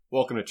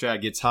Welcome to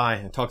Chad Gets High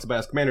and talks about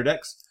his commander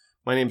decks.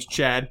 My name's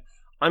Chad.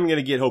 I'm going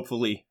to get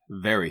hopefully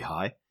very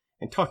high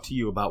and talk to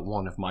you about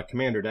one of my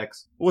commander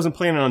decks. I wasn't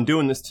planning on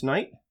doing this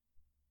tonight,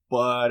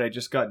 but I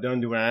just got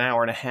done doing an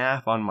hour and a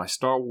half on my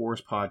Star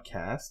Wars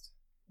podcast,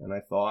 and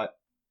I thought,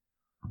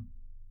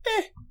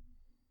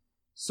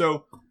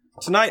 So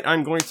tonight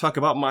I'm going to talk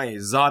about my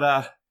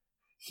Zada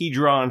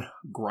Hedron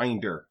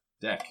Grinder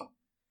deck.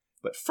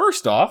 But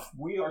first off,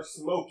 we are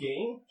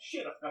smoking...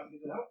 Shit, I forgot to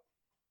get it out.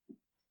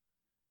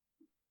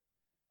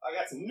 I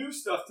got some new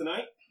stuff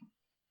tonight.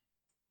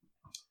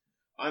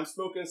 I'm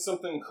smoking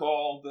something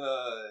called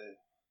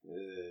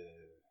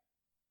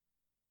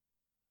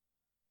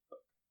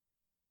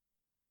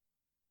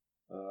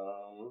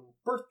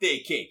birthday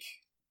cake.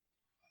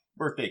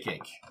 Birthday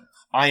cake.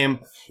 I am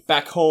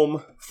back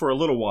home for a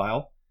little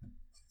while,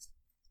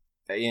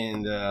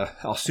 and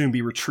I'll soon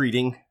be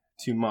retreating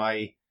to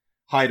my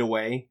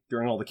hideaway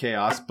during all the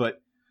chaos,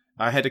 but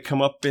I had to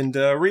come up and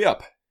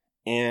re-up,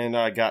 and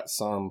I got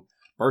some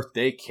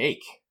birthday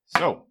cake.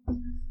 So,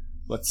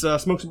 let's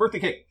smoke some birthday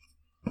cake.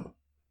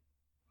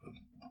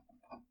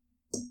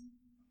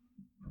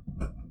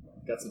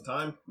 Got some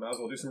time? Might as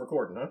well do some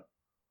recording, huh?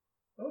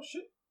 Oh,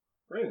 shit.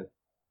 Raining.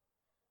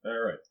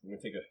 Alright, I'm gonna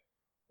take a...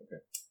 Okay.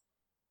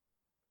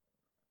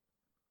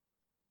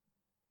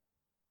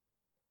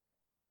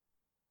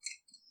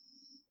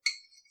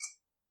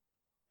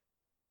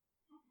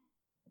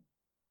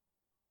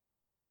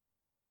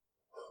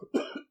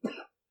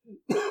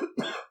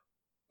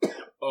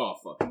 Oh,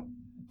 fuck.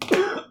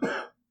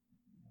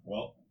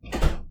 Well.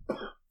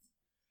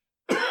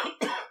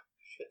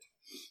 Shit.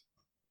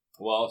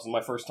 Well, this is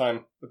my first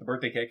time with the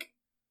birthday cake.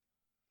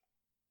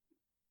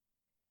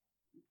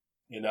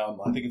 And I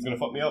think it's going to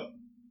fuck me up.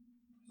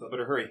 So I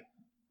better hurry.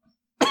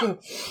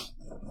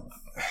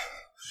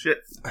 Shit.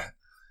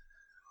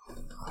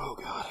 Oh,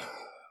 God.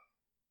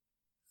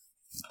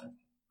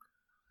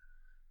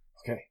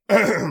 Okay.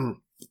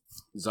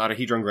 Zada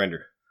Hedron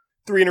Grinder.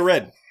 3 in a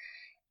red.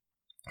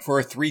 For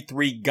a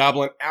 3/3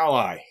 Goblin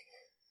Ally.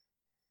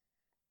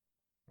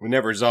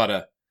 Whenever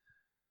Zada...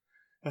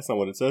 That's not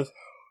what it says.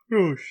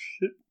 Oh,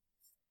 shit.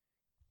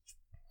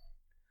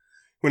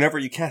 Whenever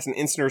you cast an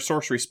instant or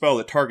sorcery spell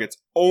that targets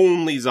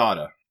only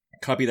Zada,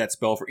 copy that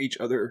spell for each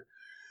other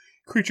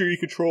creature you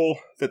control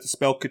that the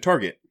spell could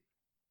target.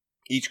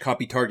 Each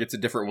copy targets a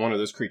different one of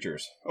those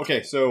creatures.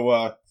 Okay,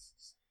 so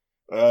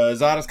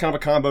Zada's kind of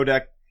a combo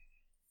deck.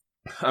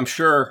 I'm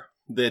sure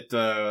that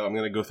I'm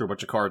going to go through a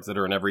bunch of cards that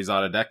are in every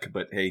Zada deck,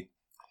 but hey,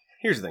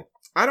 here's the thing.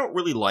 I don't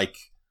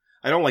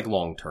like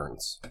long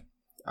turns.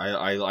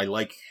 I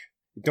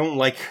don't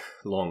like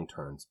long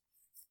turns.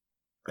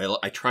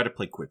 I try to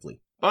play quickly.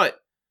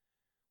 But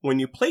when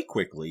you play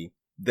quickly,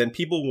 then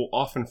people will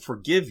often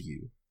forgive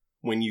you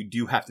when you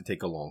do have to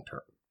take a long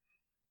turn.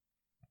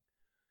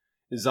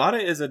 Zada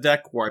is a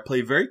deck where I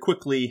play very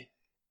quickly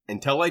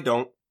until I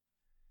don't,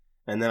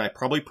 and then I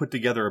probably put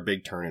together a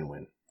big turn and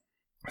win.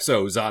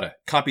 So, Zada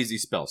copies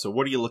these spells. So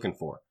what are you looking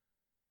for?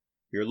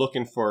 You're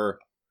looking for...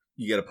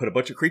 You got to put a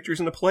bunch of creatures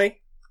into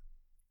play,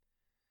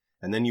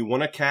 and then you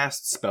want to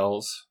cast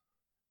spells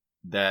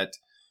that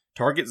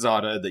target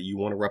Zada that you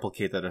want to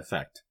replicate that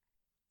effect.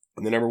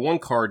 And the number one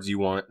cards you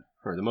want,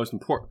 or the most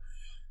important...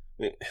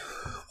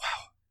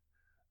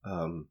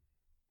 Wow.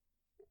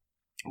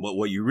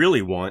 What you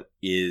really want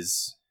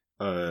is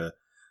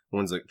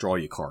ones that draw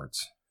you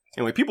cards.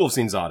 Anyway, people have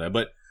seen Zada,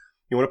 but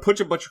you want to put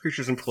a bunch of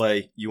creatures in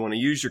play, you want to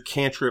use your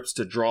cantrips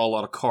to draw a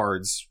lot of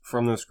cards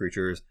from those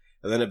creatures,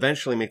 and then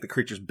eventually make the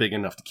creatures big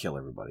enough to kill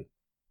everybody.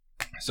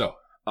 So,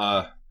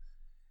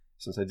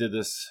 since I did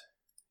this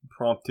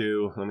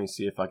impromptu, let me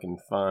see if I can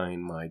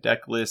find my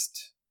deck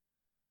list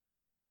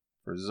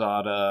for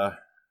Zada.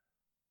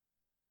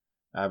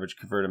 Average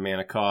converted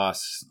mana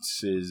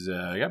cost is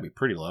gotta be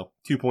pretty low,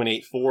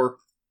 2.84.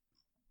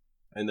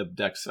 And the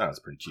deck's it's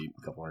pretty cheap,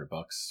 a couple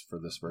 $100 for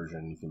this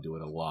version. You can do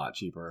it a lot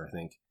cheaper, I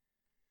think.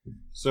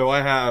 So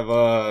I have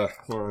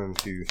 1,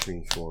 2,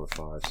 3, 4,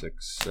 5,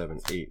 6, 7,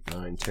 8,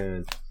 9,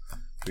 10.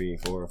 3,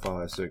 4,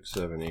 5, 6,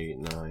 7, 8,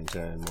 9,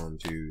 10. 1,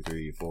 2,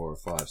 3, 4,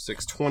 5,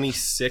 6.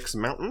 26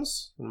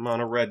 mountains in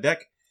mono red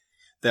deck.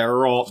 They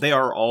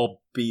are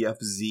all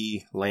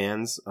BFZ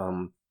lands,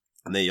 and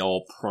they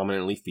all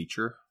prominently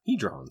feature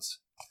Hedrons,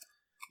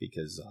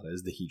 because Zada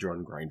is the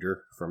Hedron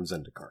Grinder from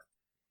Zendikar.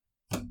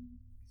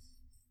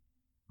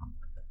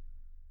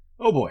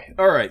 Oh boy!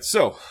 All right,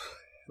 so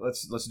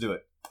let's do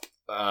it.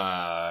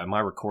 Am I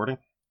recording?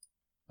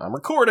 I'm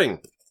recording.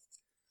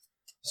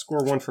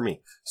 Score 1 for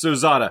me. So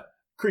Zada,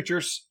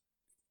 creatures,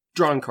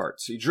 drawing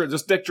cards.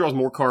 This deck draws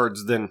more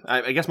cards than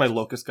I guess my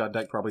Locust God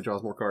deck probably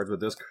draws more cards,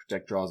 but this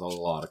deck draws a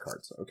lot of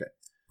cards.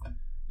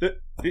 Okay.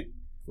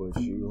 Would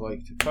you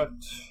like to cut?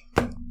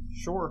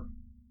 Sure.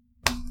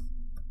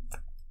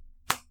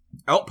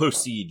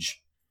 Outpost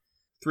Siege.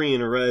 3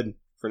 in a red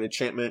for an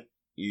enchantment.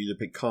 You either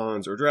pick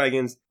cons or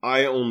dragons.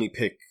 I only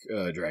pick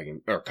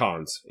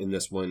cons in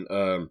this one.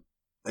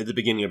 At the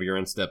beginning of your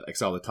end step,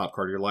 exile the top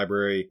card of your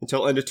library.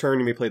 Until end of turn,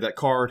 you may play that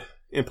card.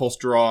 Impulse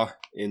draw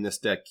in this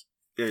deck.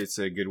 It's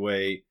a good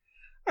way.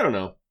 I don't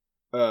know.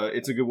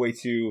 it's a good way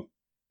to,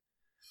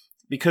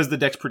 because the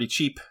deck's pretty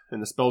cheap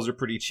and the spells are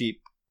pretty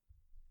cheap.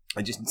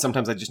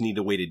 Sometimes I just need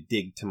a way to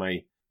dig to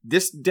my.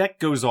 This deck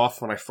goes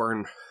off when I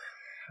find.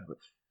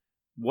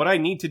 What I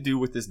need to do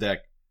with this deck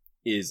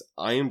is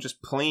I am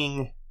just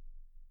playing.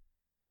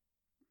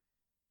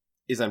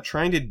 I'm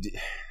trying to.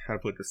 How to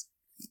put this?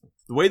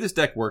 The way this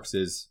deck works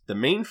is the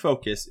main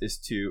focus is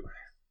to.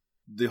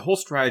 The whole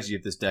strategy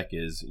of this deck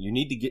is you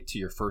need to get to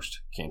your first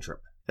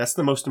cantrip. That's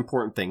the most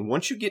important thing.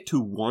 Once you get to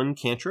one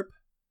cantrip,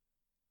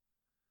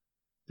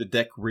 the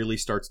deck really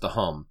starts to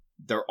hum.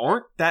 There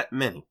aren't that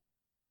many.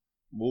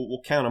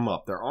 We'll count them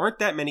up. There aren't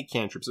that many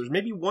cantrips. There's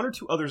maybe one or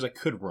two others I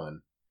could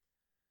run,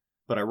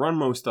 but I run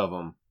most of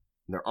them.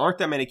 There aren't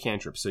that many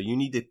cantrips, so you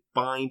need to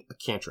find a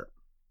cantrip.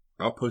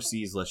 I'll post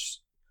these.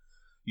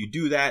 You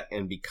do that,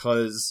 and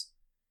because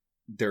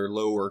they're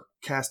lower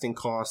casting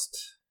cost,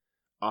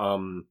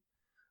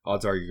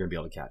 odds are you're going to be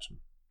able to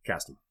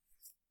cast them.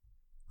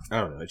 I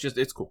don't know.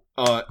 It's cool.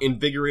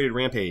 Invigorated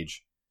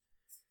Rampage.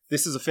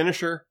 This is a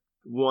finisher.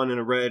 1 in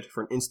a red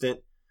for an instant.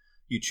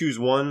 You choose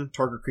one.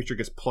 Target creature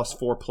gets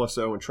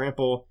 +4/+0 and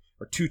trample.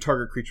 Or 2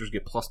 target creatures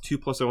get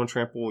 +2/+0 and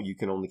trample. You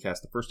can only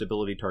cast the first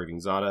ability targeting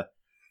Zada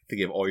to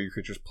give all your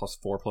creatures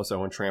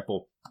 +4/+0 and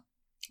trample.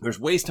 There's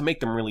ways to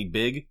make them really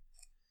big.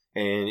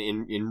 And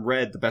in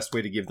red, the best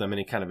way to give them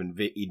any kind of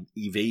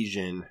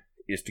evasion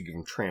is to give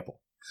them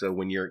trample. So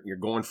when you're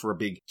going for a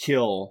big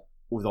kill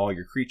with all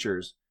your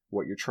creatures,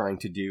 what you're trying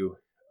to do,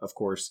 of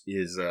course,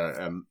 is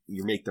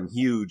you make them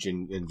huge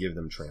and give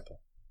them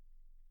trample.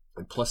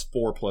 And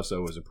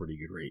 +4/+0 is a pretty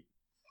good rate.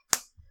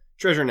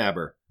 Treasure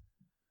Nabber.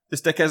 This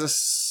deck has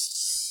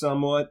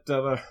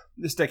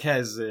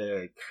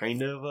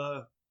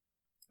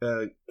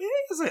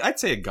I'd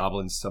say a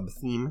goblin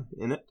sub-theme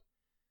in it.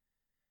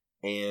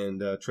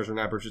 And Treasure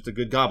Nabber is just a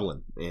good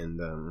goblin. And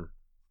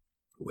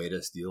way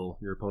to steal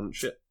your opponent's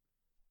shit.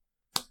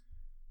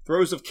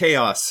 Throes of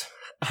Chaos.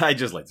 I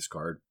just like this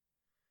card.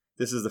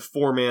 This is the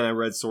 4-mana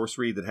red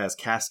sorcery that has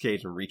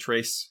Cascade and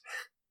Retrace.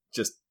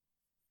 Just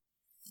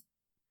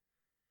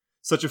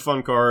such a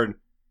fun card.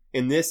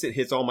 In this, it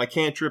hits all my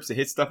cantrips. It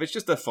hits stuff. It's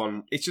just a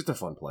fun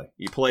play.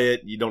 You play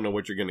it. You don't know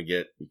what you're going to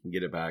get. You can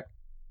get it back.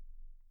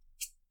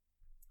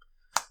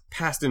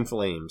 Past in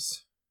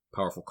Flames.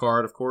 Powerful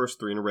card, of course.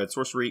 3 in a red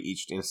sorcery.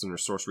 Each instant or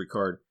sorcery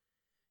card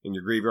in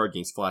your graveyard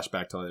gains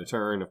flashback till end of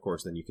turn. Of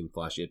course, then you can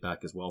flash it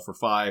back as well for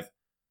 5.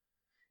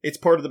 It's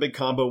part of the big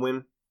combo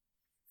win.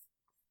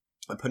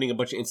 I'm putting a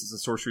bunch of instants and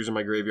sorceries in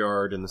my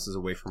graveyard, and this is a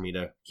way for me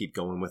to keep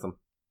going with them.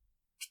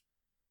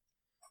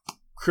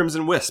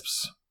 Crimson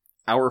Wisps.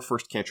 Our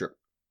first cantrip.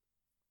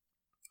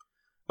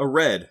 A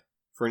red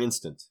for an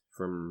instant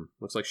from,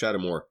 looks like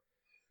Shadowmoor.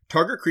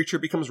 Target creature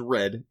becomes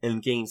red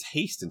and gains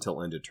haste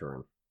until end of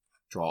turn.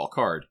 Draw a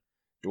card.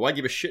 Do I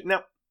give a shit? Now,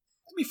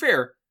 to be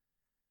fair,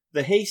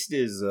 the haste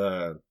is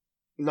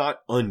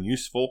not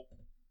unuseful.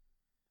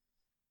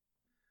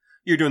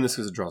 You're doing this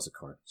because it draws a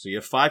card. So you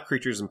have 5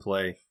 creatures in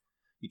play.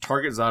 You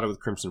target Zada with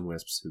Crimson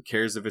Wisps. Who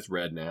cares if it's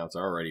red now? It's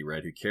already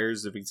red. Who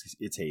cares if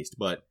it's haste?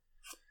 But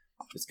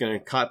it's going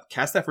to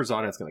cast that for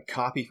Zada. It's going to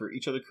copy for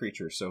each other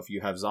creature. So if you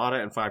have Zada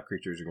and 5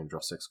 creatures, you're going to draw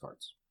 6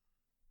 cards.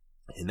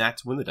 And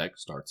that's when the deck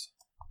starts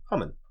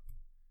humming.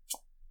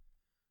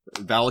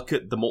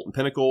 Valakut, the Molten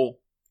Pinnacle.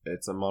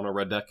 It's a mono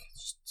red deck.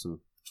 Just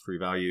some free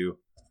value.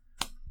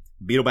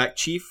 Beetleback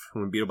Chief.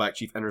 When Beetleback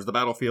Chief enters the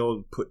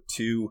battlefield, put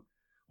 2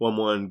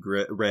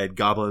 1/1 red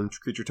goblin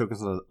creature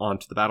tokens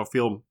onto the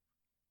battlefield.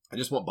 I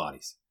just want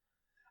bodies.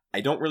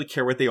 I don't really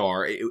care what they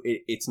are.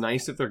 It's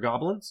nice if they're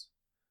goblins,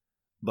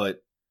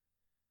 but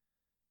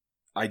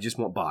I just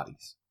want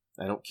bodies.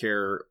 I don't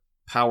care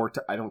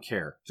I don't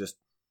care. Just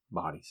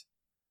bodies.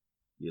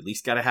 You at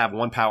least got to have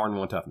 1 power and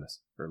 1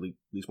 toughness, or at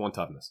least 1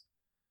 toughness.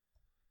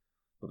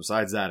 But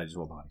besides that, I just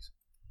want bodies.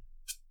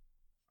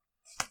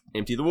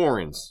 Empty the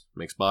Warrens.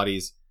 Makes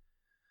bodies.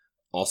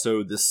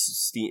 Also,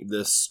 this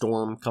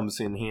Storm comes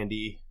in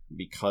handy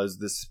because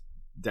this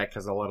deck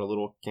has a lot of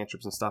little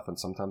cantrips and stuff, and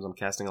sometimes I'm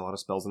casting a lot of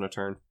spells in a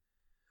turn.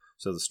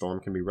 So the Storm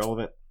can be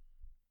relevant.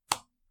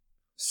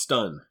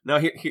 Stun. Now,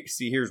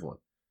 here's one.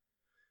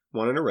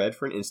 1 in a red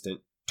for an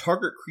instant.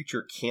 Target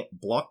creature can't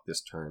block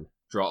this turn.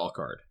 Draw a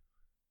card.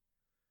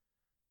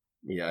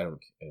 Yeah, I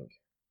don't care.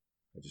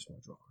 I just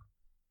want to draw a card.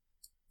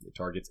 It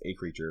targets a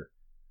creature.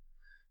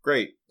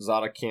 Great.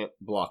 Zada can't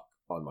block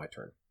on my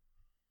turn.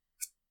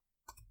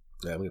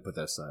 Yeah, I'm going to put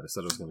that aside. I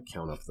said I was going to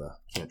count up the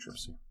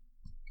cantrips here.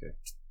 Okay.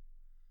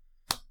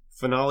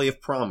 Finale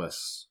of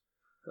Promise.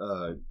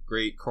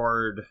 Great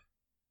card.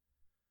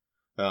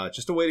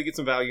 Just a way to get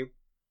some value.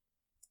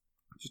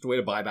 Just a way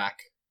to buy back.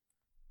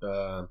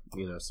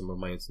 Some of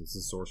my instants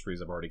and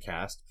sorceries I've already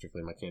cast,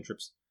 particularly my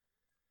cantrips.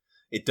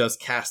 It does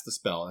cast the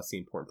spell. That's the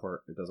important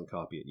part. It doesn't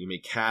copy it. You may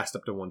cast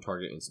up to 1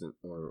 target instant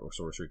or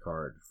sorcery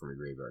card from your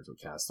graveyard. So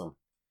cast them.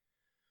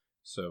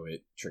 So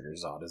it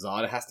triggers Zada.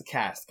 Zada has to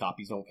cast.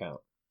 Copies don't count.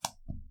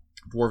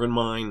 Dwarven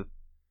Mine.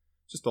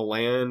 Just a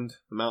land,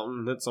 a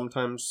mountain that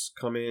sometimes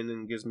come in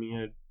and gives me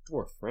a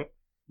dwarf, right?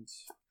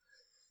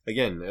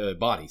 Again,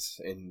 bodies.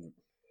 And,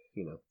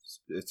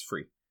 it's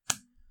free.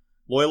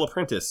 Loyal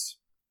Apprentice.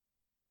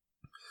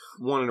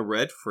 1 and a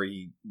red for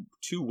a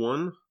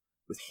 2/1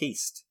 with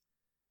haste.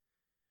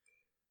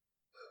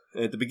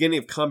 At the beginning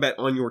of combat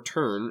on your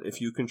turn,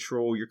 if you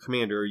control your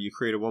commander, you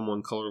create a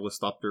 1/1 colorless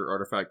Thopter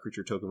artifact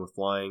creature token with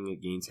flying.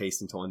 It gains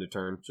haste until end of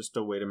turn. Just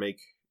a way to make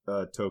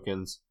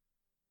tokens.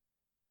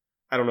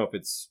 I don't know if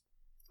it's...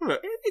 I don't know,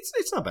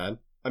 it's not bad.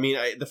 I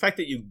mean, the fact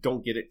that you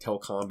don't get it till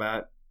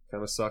combat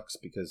kind of sucks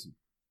because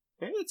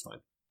it's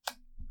fine.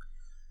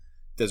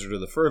 Desert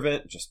of the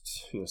Fervent, just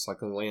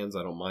cycling lands.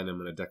 I don't mind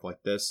them in a deck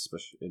like this,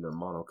 especially in a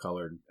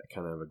mono-colored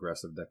kind of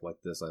aggressive deck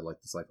like this. I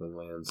like the cycling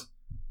lands.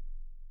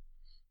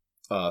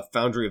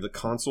 Foundry of the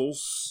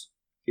Consuls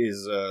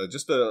is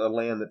just a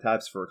land that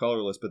taps for a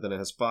colorless, but then it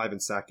has 5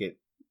 and sack it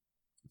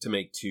to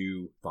make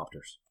 2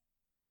 Thopters.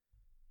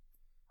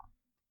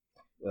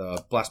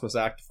 Blasphemous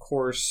Act, of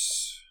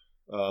course.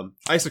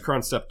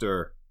 Isochron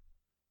Scepter.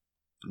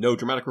 No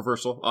dramatic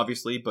reversal,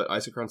 obviously, but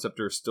Isochron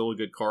Scepter is still a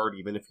good card,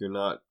 even if you're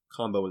not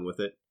comboing with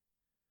it.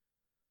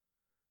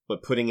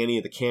 But putting any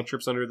of the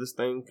cantrips under this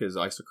thing, because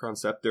Isochron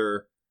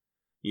Scepter,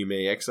 you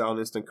may exile an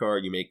instant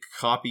card, you may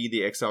copy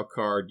the exile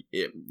card,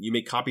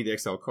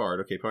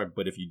 okay, fine,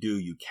 but if you do,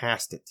 you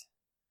cast it.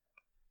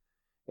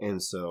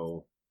 And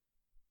so,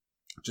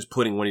 just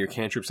putting one of your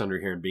cantrips under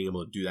here and being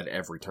able to do that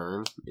every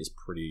turn is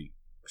pretty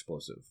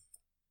explosive.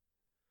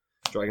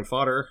 Dragon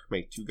Fodder,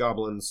 make 2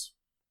 goblins.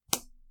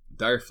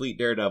 Dire Fleet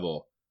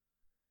Daredevil.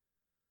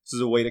 This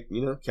is a way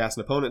to, cast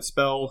an opponent's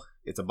spell.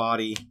 It's a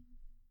body.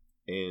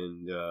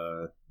 And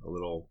a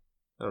little,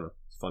 I don't know,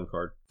 it's a fun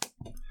card.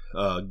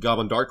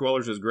 Goblin Dark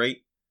Dwellers is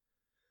great.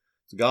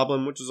 It's a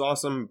goblin, which is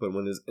awesome, but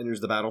when it enters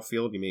the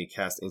battlefield, you may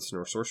cast instant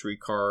or sorcery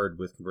card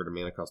with converted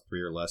mana cost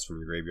 3 or less from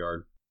your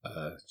graveyard.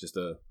 Just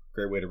a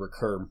great way to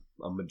recur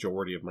a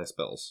majority of my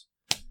spells.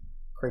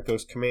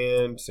 Krankos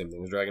Command, same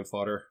thing as Dragon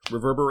Fodder.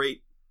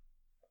 Reverberate.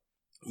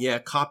 Yeah,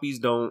 copies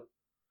don't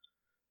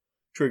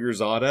trigger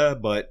Zada,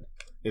 but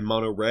in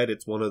mono red,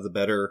 it's one of the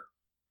better,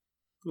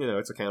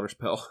 it's a counter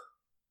spell.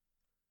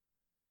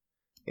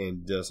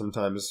 And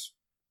sometimes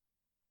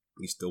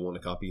you still want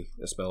to copy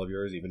a spell of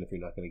yours, even if you're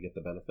not going to get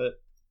the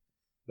benefit.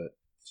 But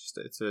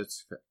it's a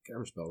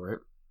counter spell,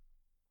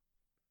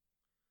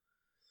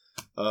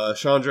 right?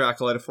 Chandra,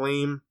 Acolyte of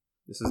Flame.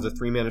 This is the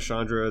 3 mana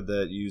Chandra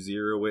that you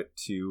 0 it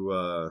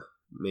to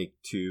make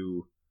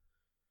 2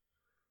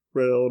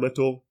 red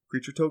elemental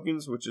creature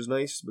tokens, which is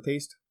nice with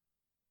haste.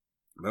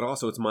 But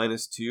also its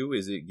 -2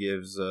 is it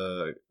gives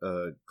a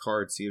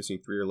card CMC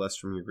 3 or less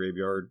from your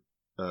graveyard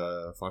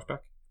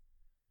flashback.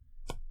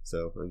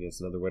 So again,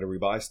 it's another way to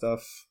rebuy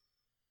stuff.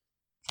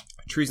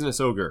 Treasonous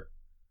Ogre.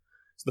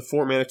 It's the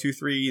 4 mana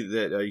 2/3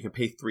 that you can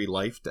pay 3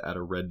 life to add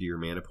a red to your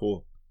mana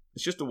pool.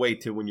 It's just a way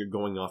to, when you're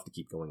going off, to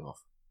keep going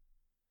off.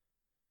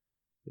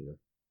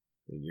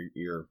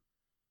 You're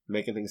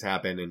making things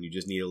happen, and you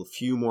just need a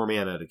few more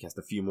mana to cast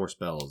a few more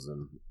spells,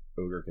 and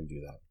Ogre can do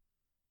that.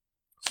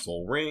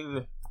 Soul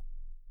Ring.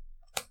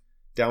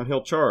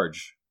 Downhill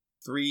Charge.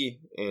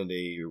 2 and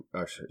a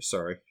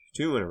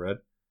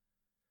red.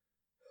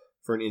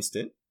 For an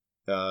instant.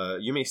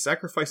 You may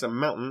sacrifice a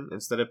mountain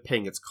instead of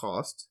paying its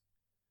cost.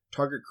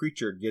 Target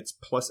creature gets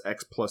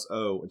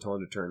 +X+O until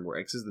end of turn, where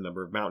X is the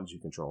number of mountains you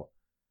control.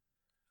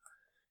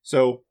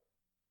 So,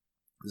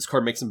 this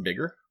card makes them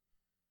bigger.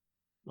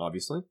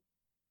 Obviously.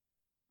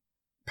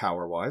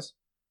 Power-wise.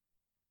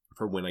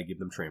 For when I give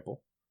them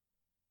trample.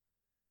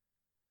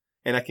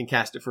 And I can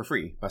cast it for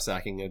free by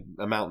sacking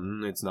a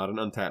mountain. It's not an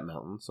untapped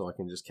mountain, so I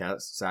can just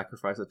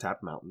sacrifice a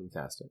tapped mountain and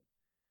cast it.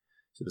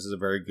 So this is a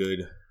very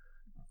good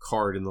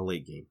card in the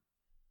late game.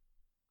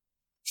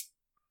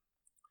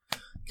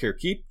 Care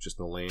Keep, just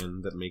a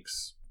land that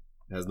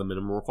has the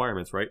minimum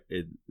requirements, right?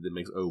 It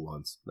makes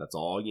O1s. That's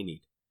all you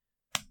need.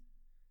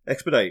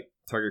 Expedite.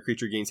 Target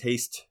creature gains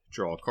haste.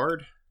 Draw a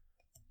card.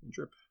 And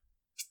drip.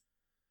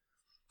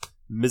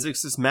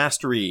 Mizzix's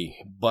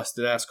Mastery.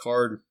 Busted ass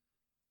card.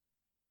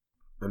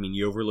 I mean,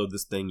 you overload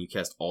this thing, you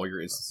cast all your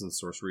instants and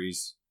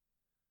sorceries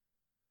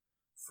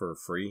for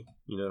free.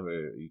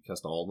 You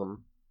cast all of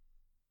them.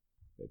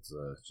 It's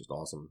just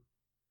awesome.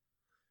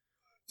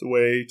 It's a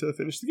way to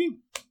finish the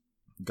game.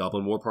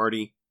 Goblin War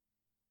Party.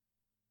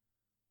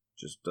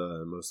 Just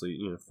mostly,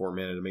 4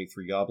 mana to make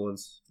 3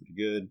 goblins. Pretty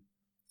good.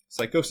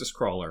 Psychosis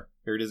Crawler.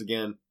 Here it is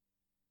again.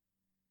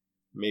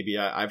 Maybe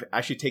I've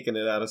actually taken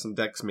it out of some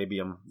decks.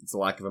 Maybe it's a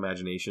lack of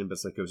imagination, but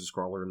Psychosis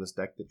Crawler in this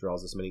deck that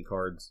draws this many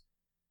cards.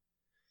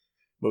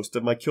 Most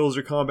of my kills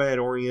are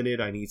combat-oriented.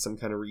 I need some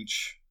kind of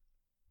reach.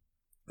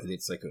 And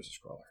it's Psychosis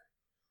Crawler.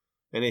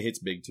 And it hits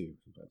big, too,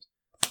 sometimes.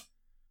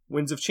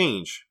 Winds of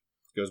Change.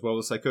 Goes well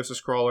with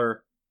Psychosis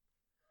Crawler.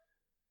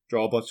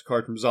 Draw a bunch of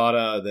cards from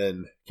Zada,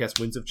 then cast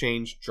Winds of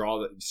Change,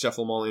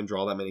 shuffle them all in,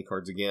 draw that many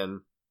cards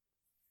again.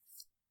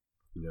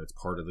 It's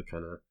part of the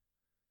kind of...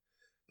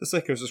 the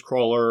Psychosis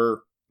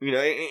Crawler.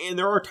 And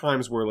there are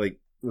times where,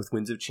 with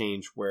Winds of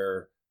Change,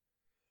 where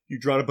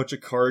you've drawn a bunch of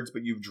cards,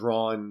 but you've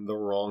drawn the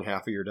wrong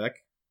half of your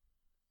deck.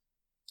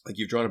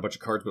 You've drawn a bunch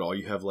of cards, but all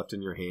you have left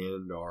in your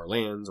hand are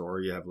lands, or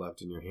you have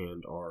left in your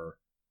hand are,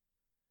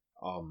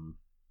 or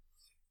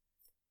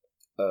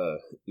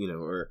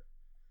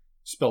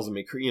spells that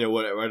make,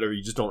 whatever,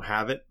 you just don't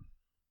have it,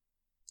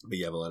 but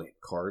you have a lot of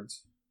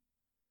cards.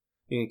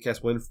 You can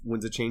cast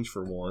Winds of Change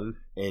for 1,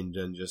 and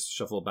then just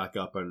shuffle it back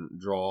up and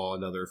draw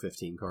another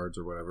 15 cards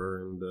or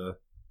whatever, and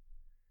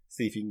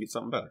see if you can get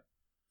something better.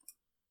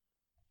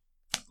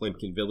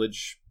 Flamekin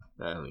Village.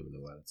 I don't even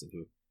know why that's in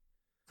here.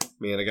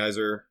 Mana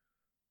Geyser.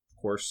 Of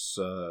course,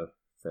 5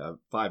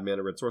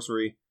 mana red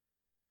sorcery.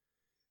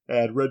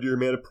 Add red to your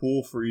mana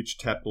pool for each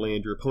tapped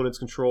land your opponents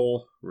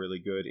control. Really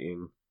good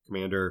in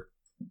Commander.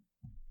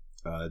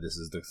 This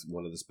is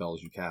one of the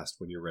spells you cast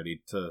when you're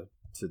ready to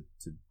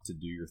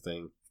do your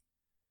thing.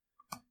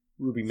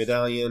 Ruby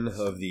Medallion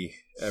of the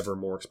ever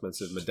more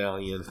expensive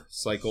Medallion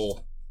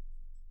cycle.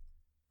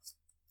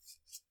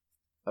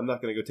 I'm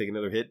not going to go take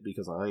another hit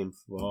because I am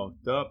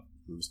fucked up.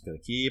 I'm just going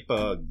to keep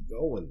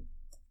going.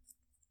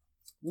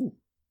 Ooh.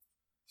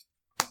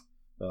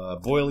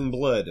 Boiling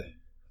Blood.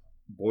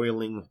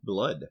 Boiling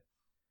Blood.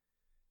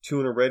 2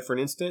 and a red for an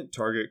instant.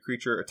 Target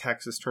creature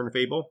attacks this turn if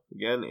able.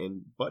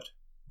 Again, but,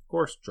 of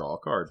course, draw a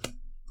card.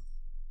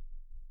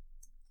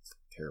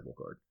 Terrible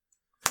card.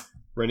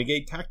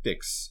 Renegade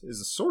Tactics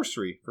is a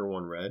sorcery for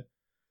 1 red.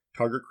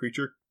 Target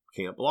creature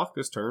can't block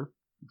this turn.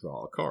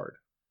 Draw a card.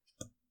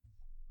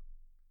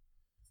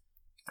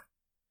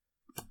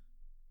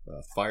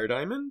 Fire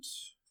Diamond.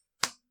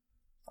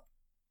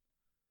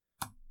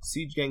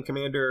 Siege Gang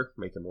Commander,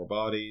 making more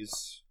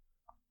bodies.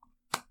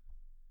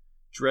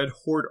 Dread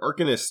Horde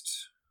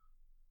Arcanist.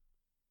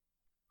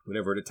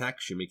 Whenever it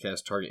attacks, you may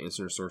cast target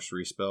instant or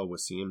sorcery spell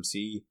with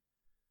CMC.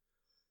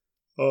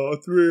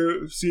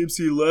 3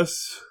 CMC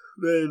less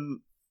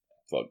than...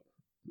 Fuck.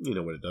 You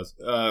know what it does.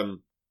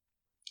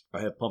 I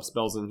have pump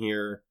spells in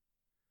here.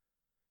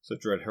 So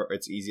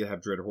it's easy to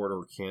have Dread Horde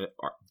Arcanists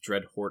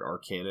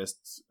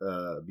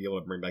be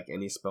able to bring back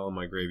any spell in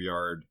my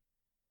graveyard.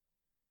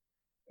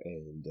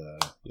 And,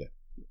 yeah.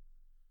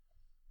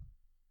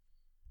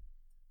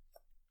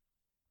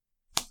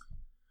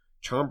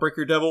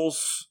 Charmbreaker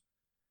Devils.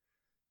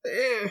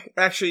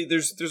 Actually,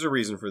 there's a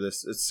reason for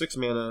this. It's 6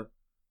 mana.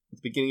 At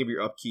the beginning of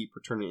your upkeep,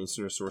 return an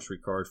instant or sorcery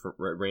card from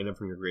random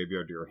from your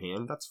graveyard to your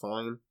hand. That's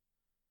fine.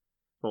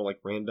 I don't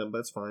like random, but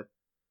it's fine.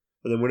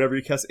 And then whenever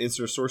you cast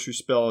instant or sorcery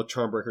spell,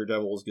 Charmbreaker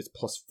Devils gets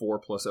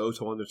 +4/+0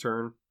 till end of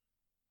turn.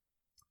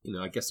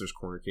 I guess there's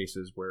corner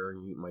cases where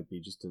you might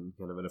be just in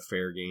kind of in a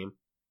fair game.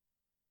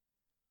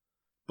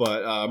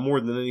 But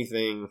more than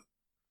anything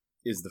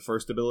is the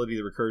first ability,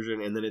 the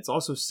recursion, and then it's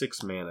also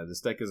 6 mana. This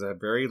deck is a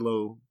very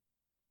low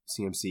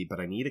CMC, but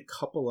I need a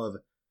couple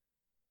of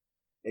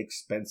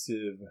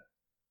expensive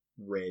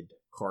red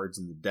cards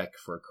in the deck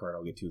for a card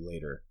I'll get to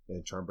later.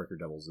 And Charmbreaker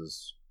Devils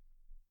is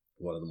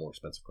one of the more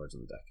expensive cards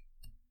in the deck.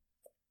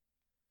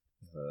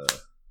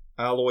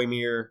 Alloy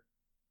Mirror.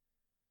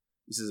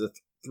 This is a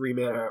 3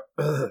 mana,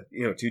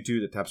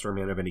 2/2 that taps for a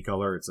mana of any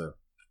color. It's a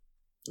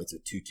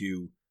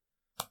 2/2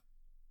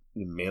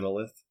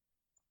 Manalith.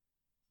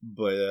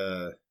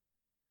 But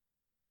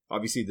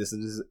obviously this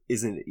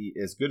isn't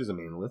as good as a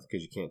Manalith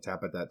because you can't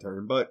tap at that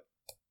turn. But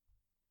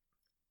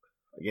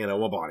again, I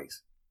want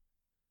bodies.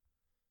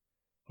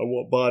 I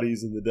want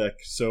bodies in the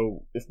deck.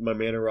 So if my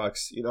mana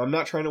rocks, I'm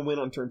not trying to win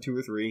on turn 2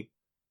 or 3.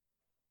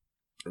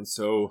 And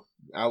so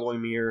Alloy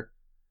Mirror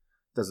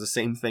does the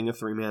same thing a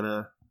 3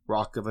 mana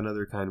rock of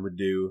another kind would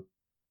do,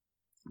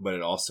 but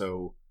it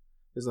also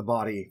is a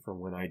body for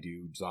when I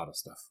do Zada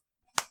stuff.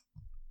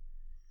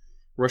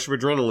 Rush of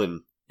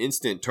Adrenaline.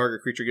 Instant.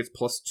 Target creature gets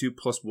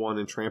 +2/+1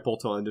 and trample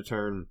till end of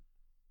turn.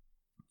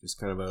 Just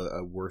kind of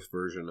a worse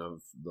version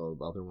of the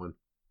other one.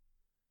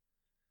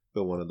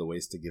 But one of the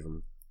ways to give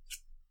them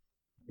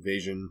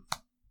evasion.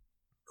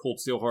 Cold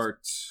Steel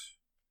Heart.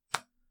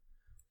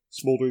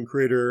 Smoldering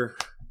Crater.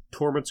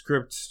 Torment's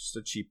Crypt, just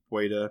a cheap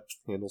way to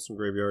handle some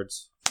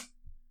graveyards.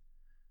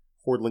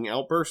 Hordling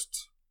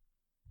Outburst.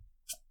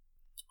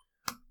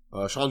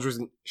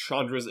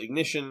 Chandra's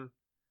Ignition.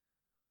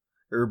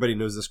 Everybody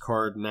knows this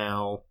card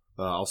now.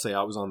 I'll say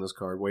I was on this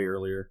card way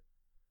earlier.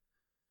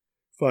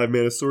 5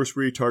 mana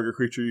sorcery. Target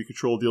creature you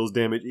control deals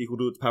damage equal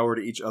to its power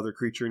to each other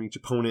creature and each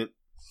opponent.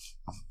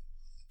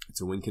 It's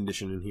a win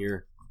condition in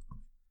here.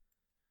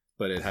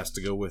 But it has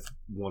to go with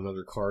one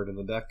other card in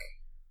the deck.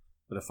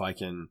 But if I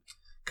can...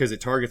 Because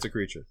it targets a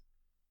creature.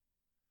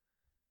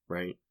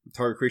 Right? The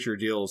target creature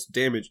deals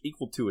damage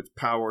equal to its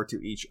power to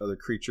each other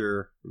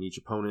creature and each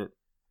opponent.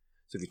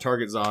 So if you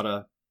target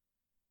Zada,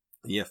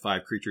 you have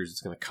 5 creatures it's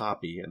going to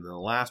copy, and then the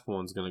last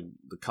copy's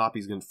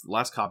going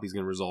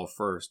to resolve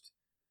first.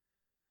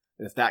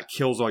 And if that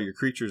kills all your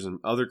creatures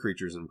and other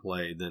creatures in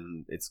play,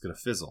 then it's going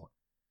to fizzle.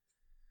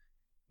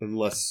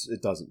 Unless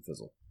it doesn't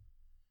fizzle.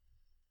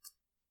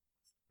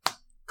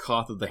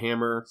 Koth of the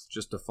Hammer,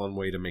 just a fun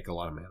way to make a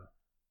lot of mana.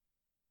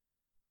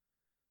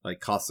 Like,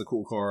 Koth's a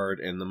cool card,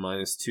 and the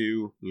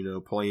 -2,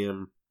 play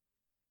him.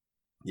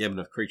 You have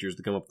enough creatures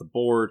to come up the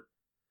board.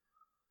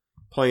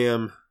 Play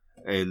him,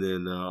 and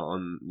then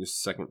on your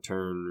second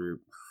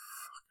turn...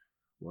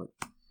 What?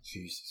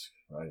 Jesus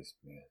Christ,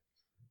 man.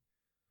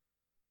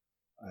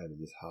 I have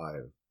this high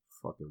of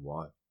fucking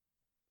what?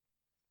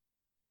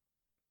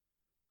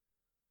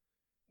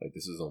 Like,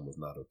 this is almost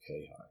not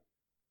okay high.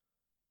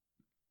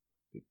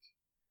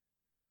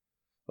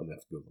 I'm gonna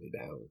have to go lay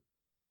down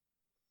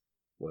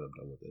when I'm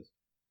done with this.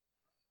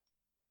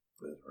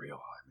 It's real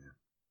high, man.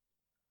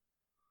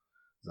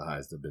 It's the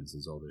highest I've been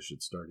since all this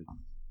shit started.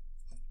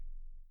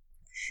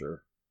 For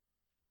sure.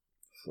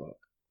 Fuck.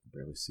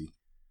 Barely see.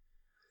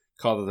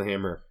 Call of the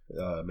Hammer.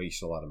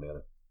 Makes a lot of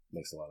mana.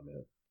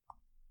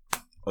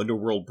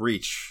 Underworld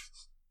Breach.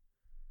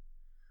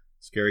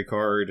 Scary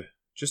card.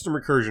 Just a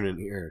recursion in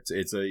here.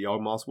 It's a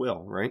Yawgmoth's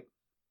Will, right?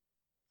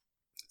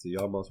 It's a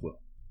Yawgmoth's Will.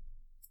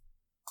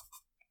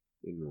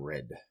 In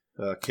red.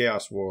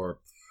 Chaos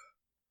Warp.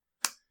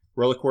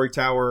 Reliquary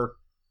Tower.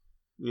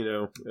 You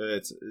know,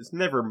 it's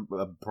never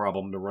a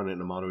problem to run it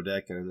in a mono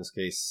deck, and in this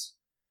case,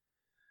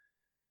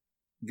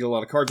 get a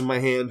lot of cards in my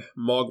hand.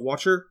 Mog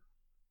Watcher.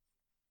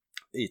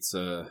 It's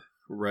a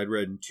red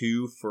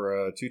 2 for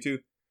a 2/2. You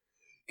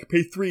can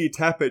pay 3,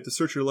 tap it to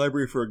search your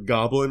library for a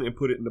goblin and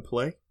put it into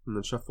play, and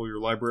then shuffle your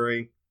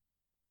library.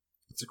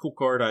 It's a cool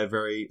card. I have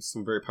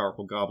some very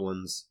powerful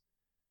goblins,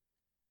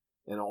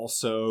 and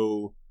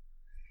also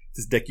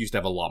this deck used to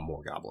have a lot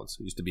more goblins.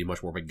 It used to be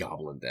much more of a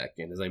goblin deck,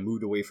 and as I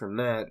moved away from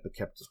that, but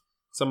kept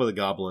some of the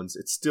goblins,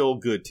 it's still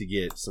good to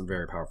get some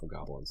very powerful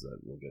goblins that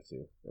we'll get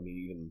to. I mean,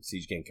 even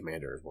Siege Gang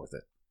Commander is worth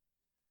it.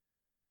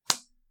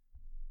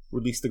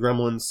 Release the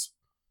Gremlins.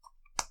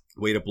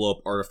 Way to blow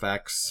up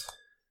artifacts.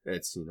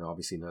 It's,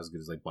 obviously not as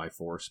good as like by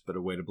force, but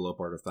a way to blow up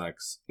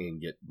artifacts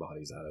and get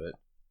bodies out of it.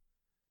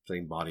 I'm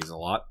saying bodies a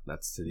lot.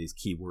 That's today's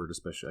keyword,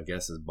 especially, I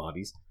guess, is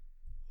bodies.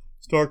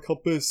 Star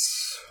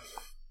Compass.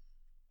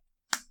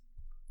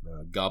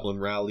 Goblin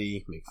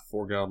Rally. Make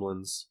 4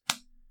 goblins.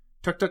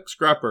 Tuk Tuk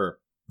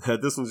Scrapper.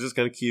 This one's just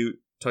kind of cute.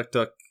 Tuk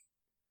Tuk.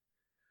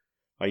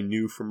 I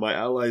knew from my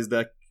allies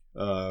deck.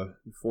 4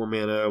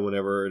 mana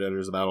whenever it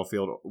enters the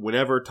battlefield.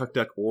 Whenever Tuk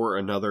Tuk or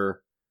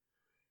another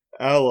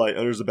ally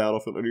enters the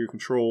battlefield under your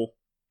control,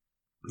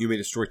 you may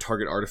destroy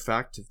target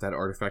artifact. If that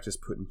artifact is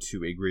put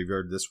into a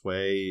graveyard this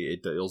way,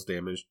 it deals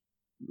damage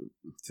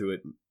to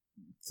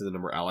the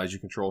number of allies you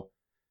control.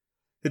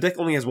 The deck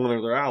only has one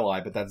other ally,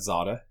 but that's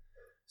Zada.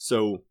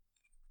 So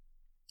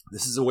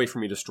this is a way for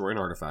me to destroy an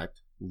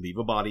artifact, leave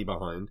a body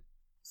behind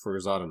for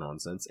Zada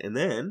nonsense, and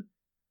then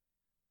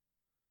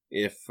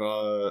if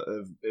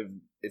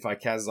I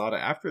cast Zada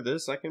after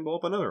this, I can blow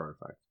up another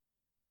artifact.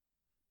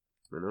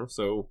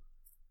 So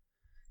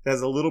it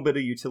has a little bit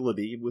of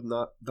utility with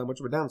not that much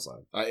of a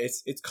downside.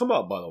 It's come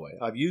up, by the way.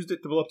 I've used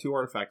it to blow up 2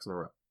 artifacts in a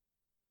row.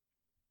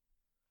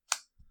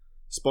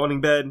 Spawning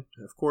Bed,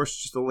 of course,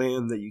 just a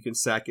land that you can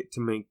sack it to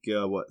make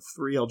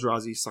 3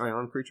 Eldrazi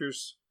Scion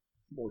creatures,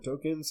 4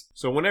 tokens.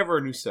 So whenever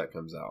a new set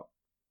comes out,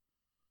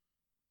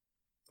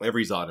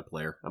 every Zada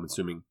player,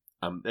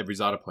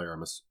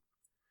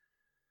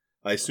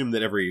 I assume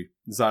that every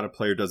Zada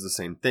player does the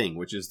same thing,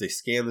 which is they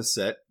scan the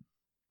set,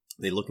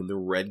 they look in the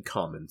red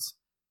commons,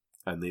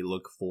 and they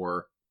look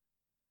for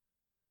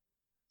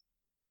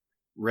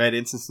red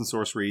instants and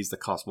sorceries that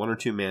cost 1 or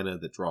 2 mana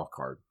that draw a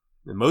card.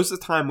 And most of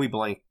the time we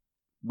blank.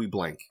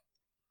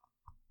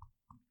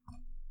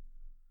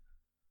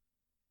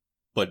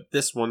 But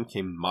this one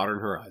came Modern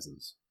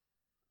Horizons.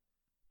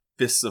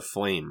 Fists of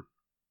Flame.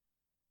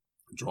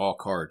 Draw a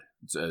card.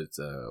 It's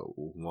a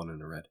 1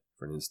 in a red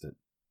for an instant.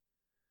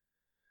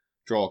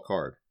 Draw a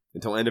card.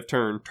 Until end of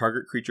turn,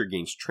 target creature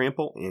gains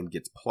trample and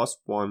gets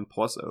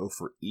 +1/+0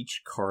 for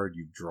each card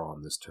you've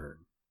drawn this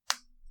turn.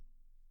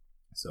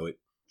 So it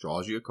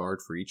draws you a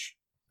card for each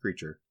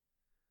creature.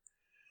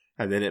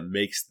 And then it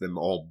makes them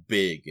all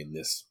big in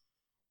this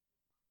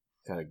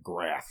kind of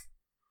graph.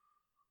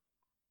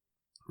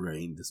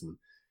 Right? This one's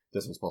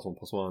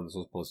 +1/+1, this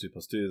one's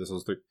 +2/+2, this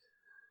one's 3.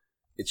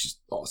 It's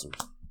just awesome.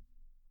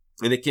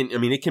 And it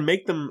can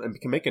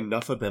make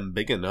enough of them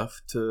big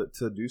enough to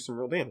do some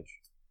real damage.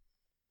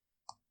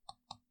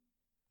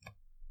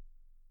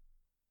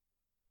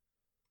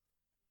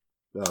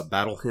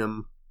 Battle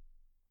Hymn.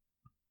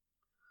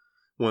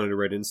 1 in a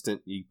red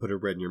instant. You put a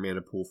red in your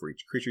mana pool for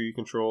each creature you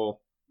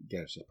control.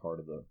 Again, it's just part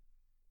of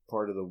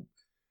the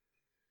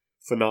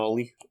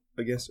finale,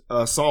 I guess.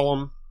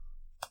 Solemn.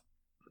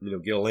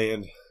 Get a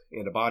land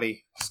and a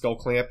body. Skull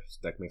Clamp. This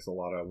deck makes a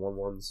lot of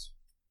 1/1s.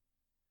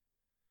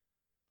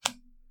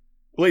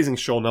 Blazing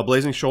Shoal. Now,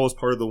 Blazing Shoal is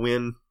part of the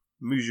win.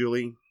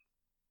 Usually.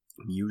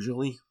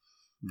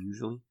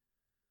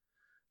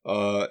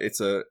 It's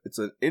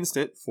an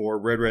instant for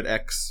red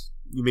X.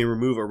 You may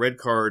remove a red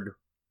card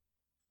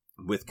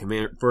with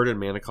converted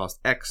mana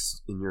cost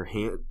X in your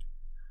hand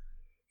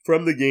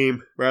from the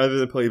game rather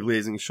than play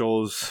Blazing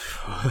Shoals.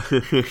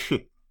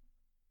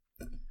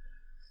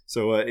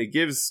 So it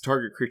gives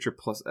target creature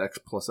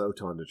 +X/+0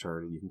 to end a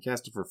turn, and you can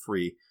cast it for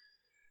free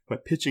by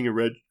pitching a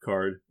red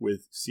card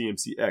with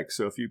CMC X.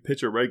 So if you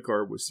pitch a red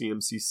card with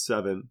CMC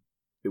 7,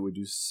 it would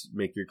just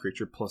make your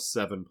creature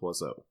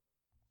 +7/+0.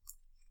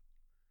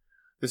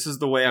 This is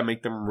the way I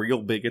make them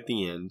real big at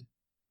the end.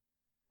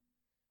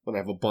 When I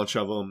have a bunch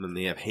of them, and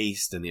they have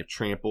haste, and they have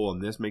trample,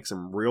 and this makes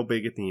them real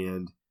big at the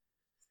end.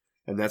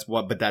 And that's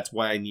why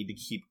I need to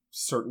keep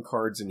certain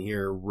cards in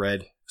here,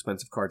 red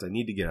expensive cards. I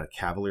need to get a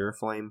Cavalier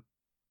Flame.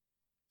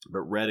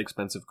 But red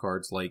expensive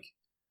cards like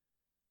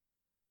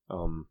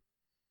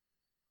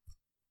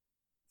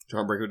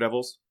Heartbreaker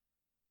Devils.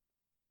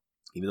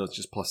 Even though it's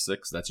just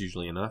 +6, that's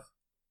usually enough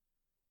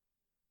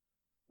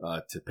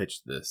to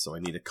pitch this. So I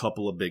need a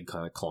couple of big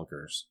kind of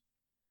clunkers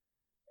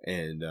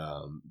and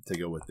to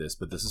go with this.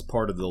 But this is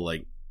part of the,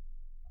 like,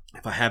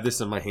 if I have this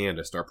in my hand,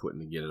 I start putting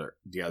together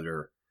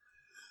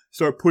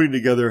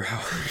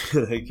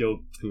how I kill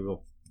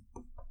people.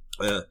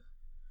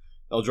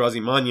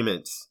 Eldrazi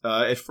Monument.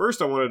 At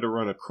first, I wanted to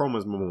run a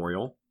Chroma's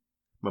Memorial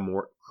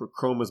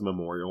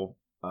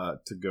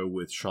to go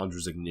with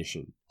Chandra's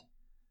Ignition.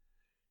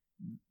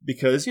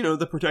 Because,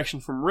 the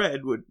protection from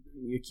red would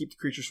keep the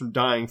creatures from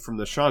dying from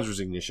the Chandra's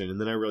Ignition, and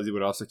then I realized it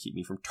would also keep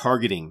me from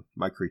targeting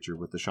my creature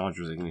with the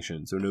Chandra's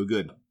Ignition, so no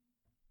good.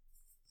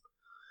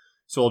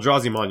 So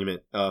Eldrazi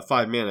Monument, 5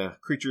 mana,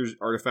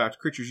 artifact,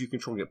 creatures you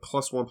control get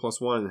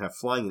 +1/+1 and have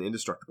flying and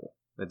indestructible.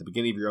 At the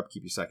beginning of your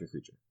upkeep, you sack a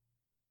creature.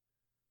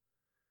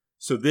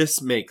 So this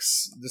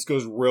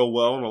goes real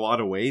well in a lot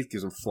of ways. It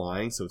gives them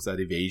flying, so it's that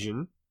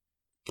evasion.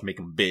 Can make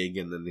them big,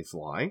 and then they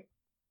fly.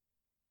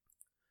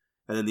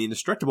 And then the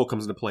indestructible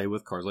comes into play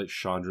with cards like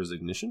Chandra's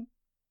Ignition.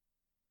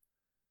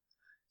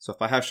 So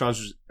if I have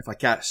if I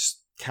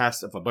cast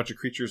a bunch of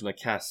creatures and I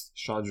cast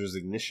Chandra's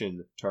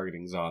Ignition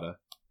targeting Zada,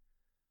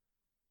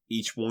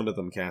 each one of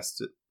them casts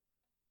it,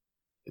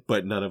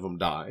 but none of them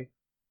die.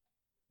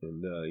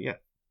 And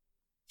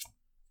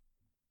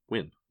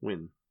win.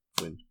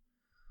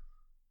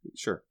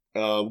 Sure.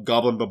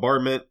 Goblin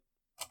Bombardment,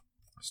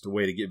 just a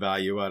way to get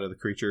value out of the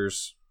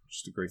creatures.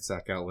 Just a great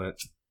sack outlet.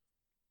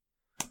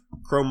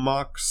 Chrome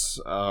Mox,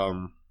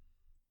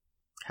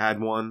 had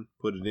one,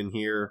 put it in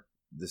here.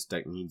 This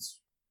deck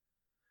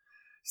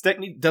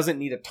doesn't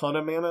need a ton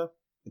of mana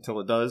until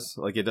it does.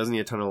 Like, it doesn't need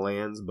a ton of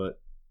lands,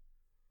 but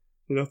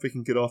if it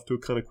can get off to a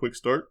kind of quick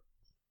start.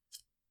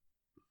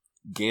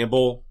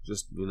 Gamble,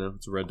 just,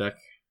 it's a red deck.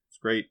 It's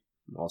great.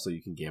 Also,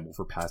 you can gamble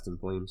for Past in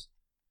Flames.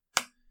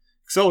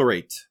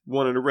 Accelerate,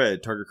 1 in a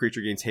red. Target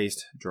creature gains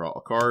haste. Draw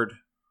a card.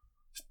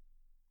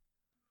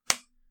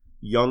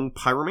 Young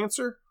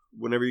Pyromancer.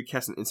 Whenever you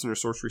cast an instant or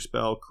sorcery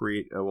spell,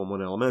 create a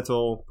 1/1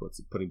 elemental.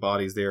 Putting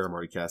bodies there. I'm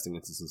already casting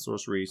instants and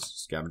sorceries.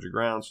 Scavenger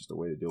Grounds, just a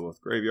way to deal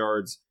with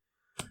graveyards.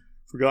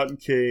 Forgotten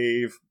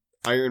Cave.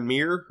 Iron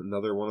Mirror,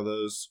 another one of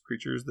those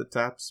creatures that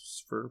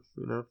taps for,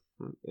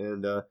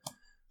 And, I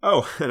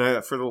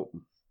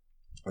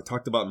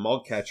talked about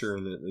Mogcatcher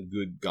and the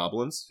good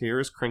goblins. Here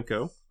is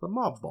Krenko, the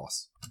mob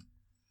boss.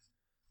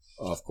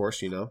 Of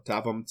course,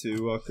 tap them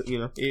to,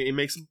 it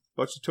makes a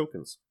bunch of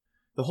tokens.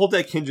 The whole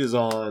deck hinges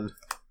on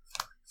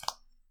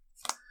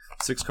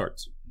 6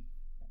 cards.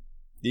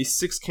 These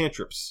 6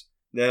 cantrips.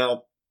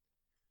 Now,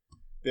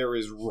 there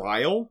is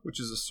Rile, which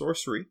is a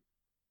sorcery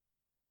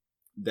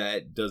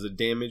that does a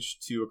damage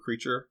to a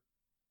creature,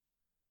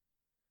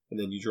 and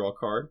then you draw a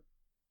card.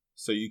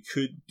 So you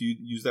could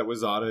use that with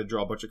Zada to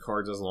draw a bunch of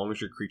cards as long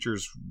as your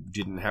creatures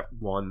didn't have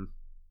 1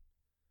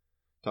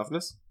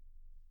 toughness.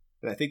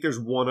 And I think there's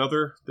one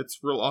other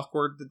that's real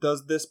awkward that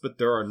does this, but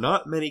there are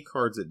not many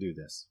cards that do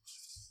this.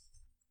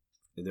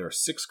 And there are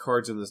 6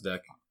 cards in this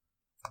deck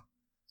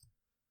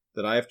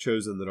that I have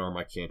chosen that are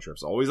my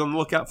cantrips. Always on the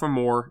lookout for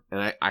more, and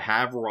I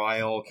have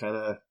Rile, kind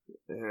of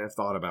I've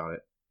thought about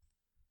it.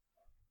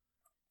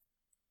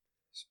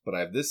 But I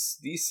have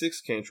these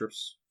 6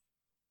 cantrips.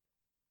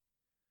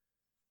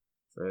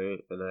 Right,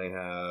 and I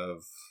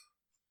have,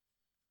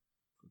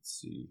 let's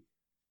see.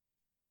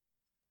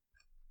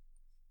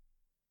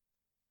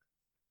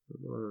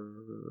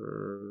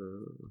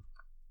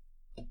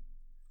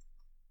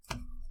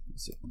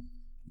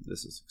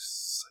 This is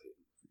exciting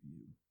for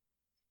you.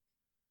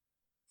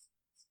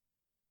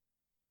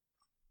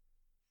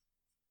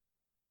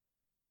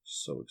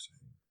 So exciting.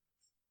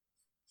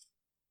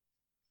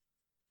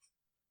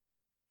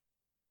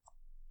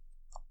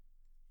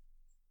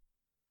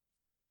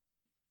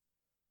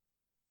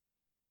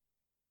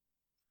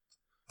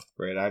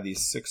 Right, I have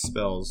these 6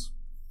 spells,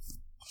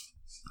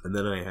 and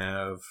then I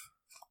have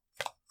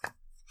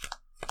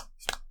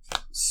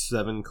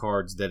 7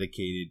 cards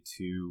dedicated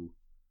to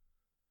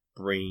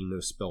bringing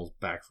those spells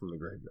back from the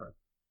graveyard.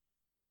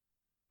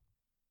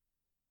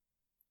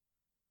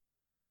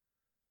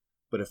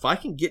 But if I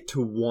can get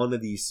to one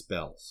of these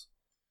spells,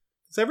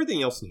 because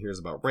everything else in here is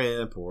about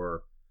ramp,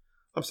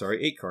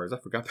 8 cards. I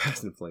forgot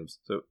Past in Flames.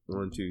 So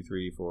 1, 2,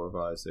 3, 4,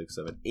 5, 6,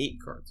 7, 8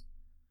 cards.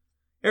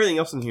 Everything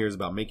else in here is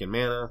about making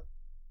mana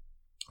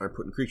or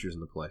putting creatures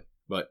into play.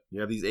 But you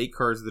have these 8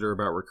 cards that are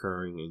about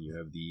recurring, and you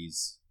have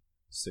these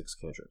 6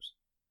 cantrips.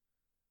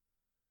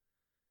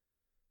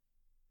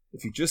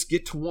 If you just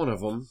get to one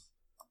of them,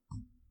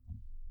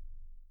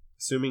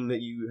 assuming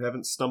that you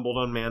haven't stumbled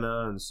on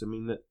mana, and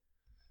assuming that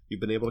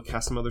you've been able to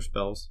cast some other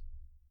spells,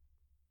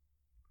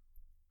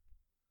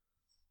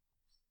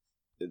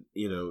 that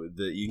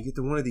you can get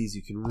to one of these,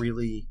 you can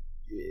really,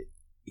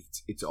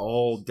 it's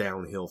all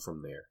downhill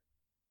from there.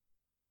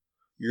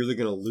 You're either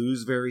going to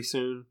lose very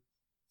soon,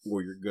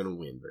 or you're going to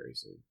win very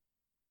soon.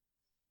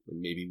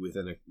 Maybe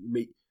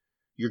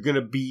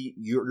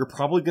you're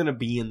probably going to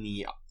be in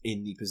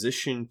the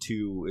position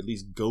to at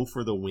least go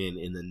for the win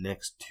in the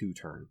next 2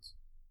 turns.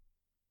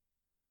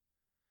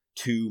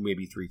 2,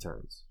 maybe 3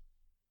 turns,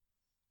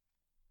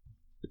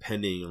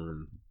 depending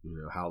on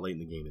how late in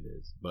the game it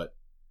is. But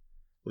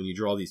when you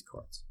draw these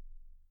cards,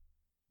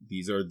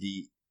 these are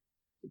the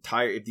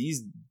entire. If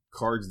these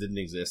cards didn't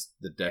exist,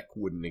 the deck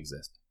wouldn't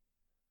exist.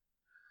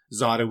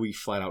 Zada would be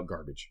flat out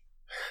garbage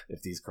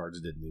if these cards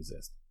didn't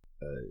exist.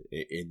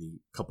 And the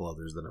couple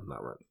others that I'm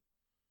not running.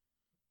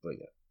 But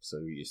yeah, so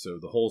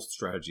the whole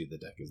strategy of the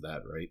deck is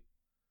that, right?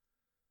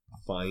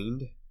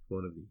 Find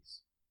one of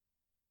these,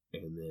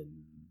 and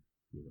then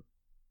do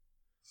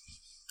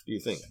your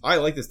thing. I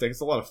like this deck.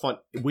 It's a lot of fun.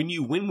 When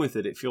you win with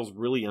it, it feels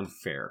really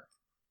unfair.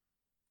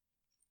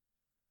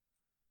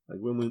 Like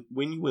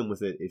when you win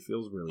with it, it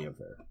feels really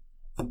unfair.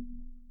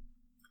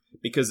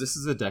 Because this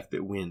is a deck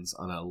that wins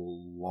on a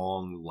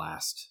long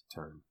last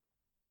turn.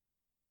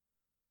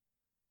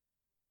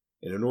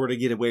 And in order to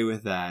get away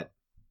with that,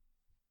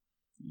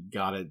 you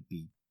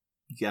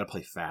gotta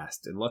play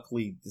fast. And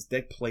luckily, this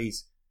deck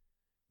plays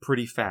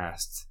pretty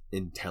fast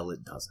until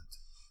it doesn't.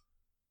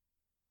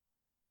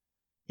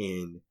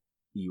 And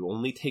you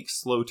only take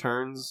slow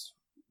turns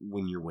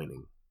when you're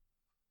winning.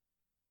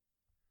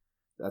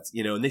 That's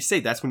and they say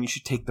that's when you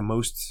should take the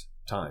most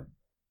time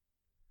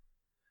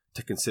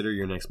to consider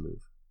your next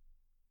move.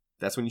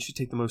 That's when you should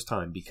take the most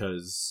time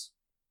because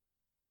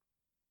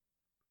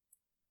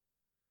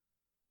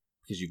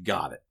you've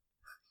got it.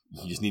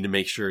 You just need to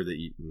make sure that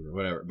you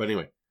whatever. But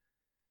anyway,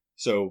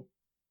 so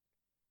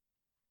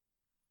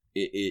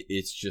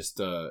it's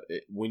just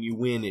when you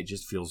win, it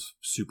just feels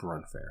super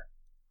unfair,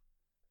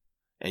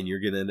 and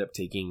you're gonna end up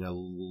taking a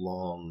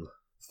long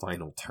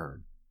final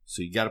turn.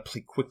 So you got to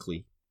play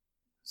quickly,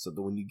 so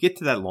that when you get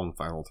to that long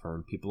final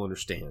turn, people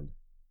understand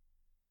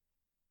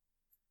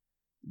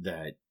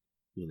that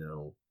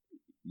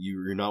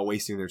you're not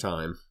wasting their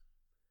time.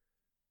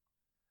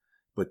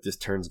 But this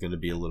turn's going to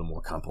be a little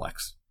more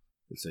complex,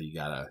 and so you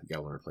gotta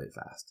learn to play it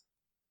fast.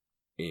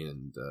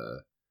 And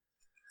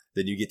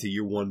then you get to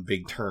your one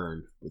big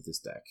turn with this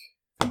deck,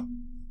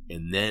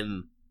 and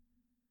then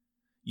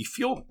you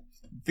feel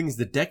things.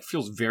 The deck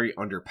feels very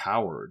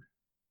underpowered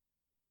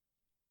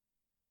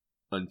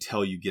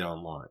until you get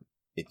online.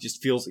 It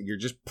just feels like you're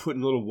just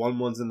putting little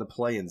 1/1s into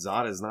play, and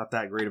Zada is not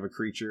that great of a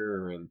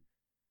creature.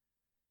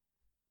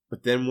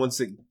 But then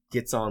once it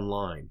gets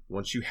online,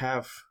 once you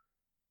have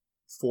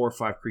 4 or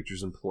 5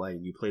 creatures in play,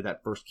 and you play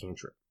that first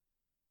cantrip,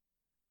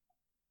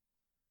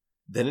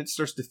 then it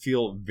starts to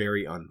feel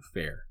very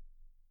unfair.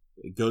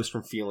 It goes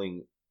from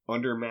feeling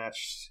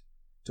undermatched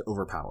to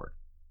overpowered.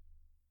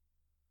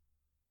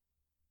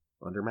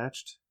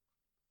 Undermatched?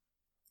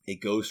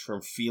 It goes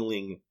from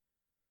feeling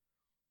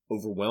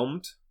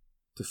overwhelmed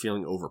to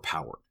feeling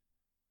overpowered.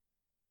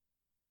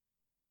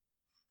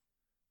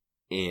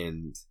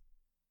 And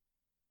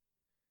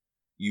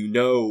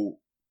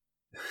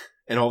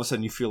and all of a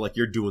sudden you feel like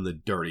you're doing the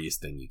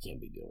dirtiest thing you can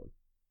be doing.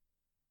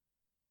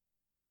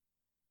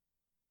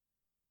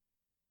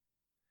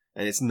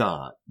 And it's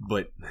not,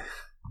 but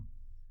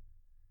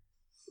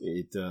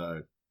it's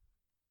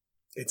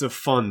a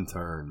fun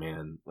turn,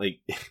 man.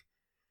 Like,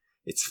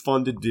 it's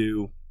fun to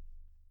do.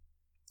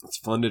 It's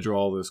fun to draw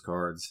all those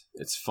cards.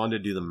 It's fun to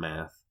do the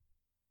math.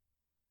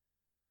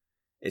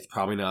 It's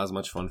probably not as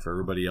much fun for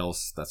everybody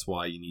else. That's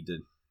why you need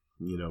to,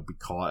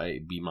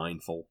 be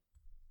mindful.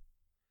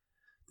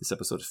 This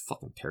episode is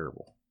fucking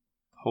terrible.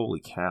 Holy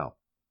cow.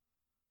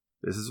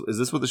 Is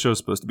this what the show's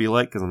supposed to be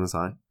like? Because I'm this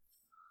high?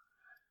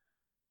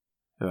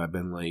 Have I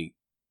been like...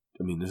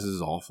 this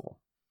is awful.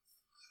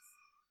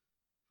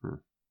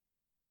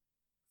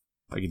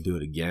 I could do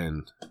it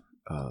again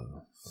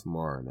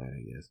tomorrow night,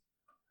 I guess.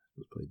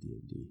 Let's play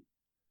D&D.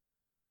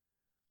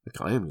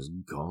 Like, I am just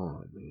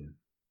gone, man.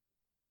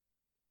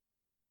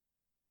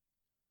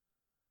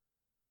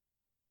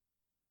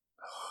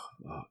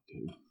 Oh,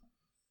 dude.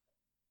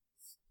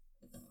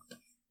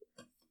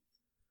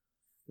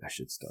 I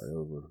should start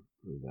over.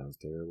 That was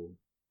terrible.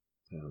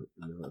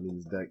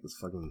 This deck is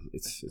fucking.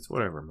 It's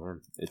whatever,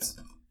 man. It's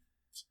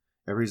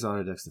every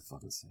Zada deck's the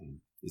fucking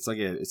same. It's like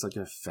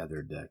a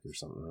feather deck or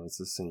something. It's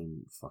the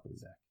same fucking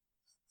deck.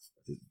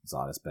 I think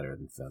Zada's better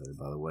than feather,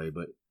 by the way,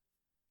 but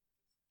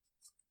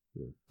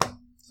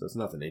so it's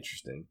nothing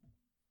interesting.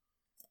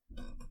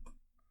 I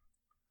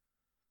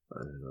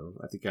don't know.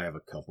 I think I have a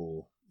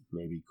couple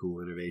maybe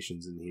cool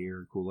innovations in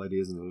here, cool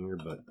ideas in here,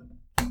 but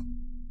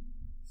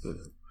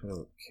I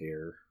don't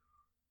care.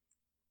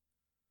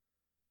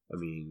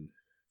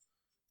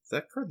 Is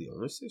that card the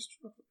only 6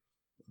 drop?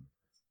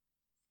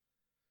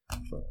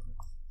 Fuck.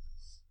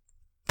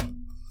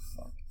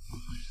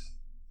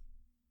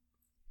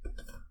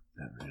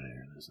 Not really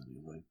hear this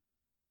anyway.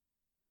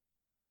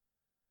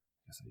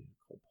 Guess I need to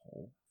call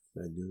Paul.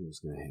 I knew it was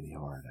going to hit me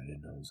hard. I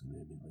didn't know it was going to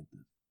hit me like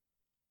this.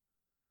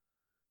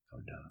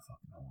 Coming down the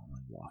fucking hall,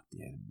 like locked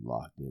in.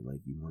 Like,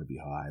 you want to be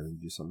high when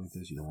you do something like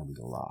this. You don't want to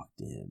be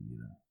locked in,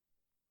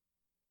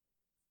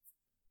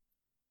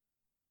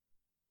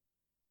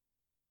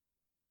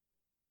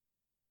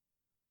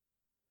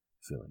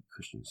 I feel like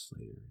Christian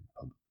Slater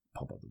and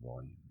pump up the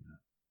volume,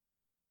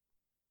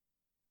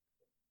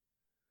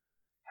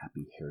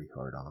 Happy Harry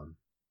Hardon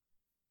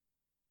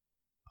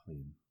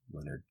playing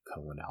Leonard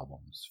Cohen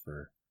albums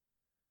for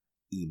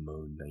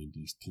emo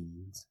 90s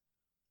teens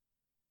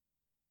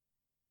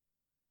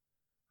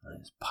on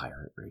his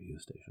pirate radio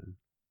station.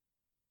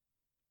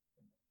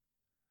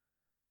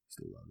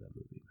 Still love that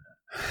movie,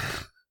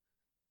 man.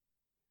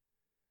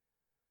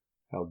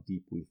 How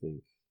deep we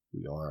think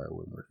we are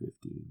when we're 15,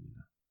 you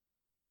know.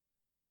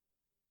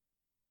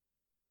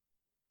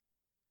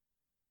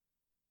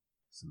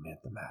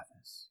 Samantha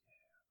Mathis.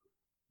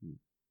 Yeah.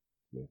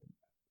 Samantha Mathis.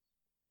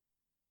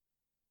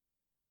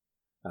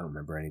 I don't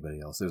remember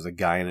anybody else. There's a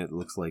guy in it that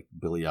looks like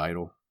Billy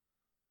Idol.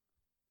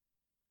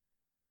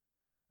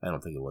 I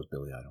don't think it was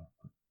Billy Idol.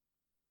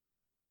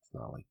 It's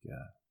not like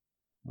a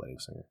wedding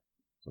singer.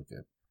 It's like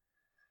a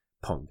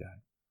punk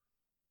guy.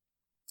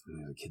 And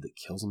there's a kid that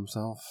kills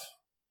himself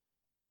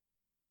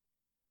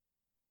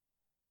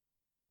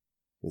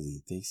because he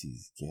thinks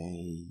he's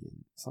gay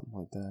and something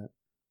like that.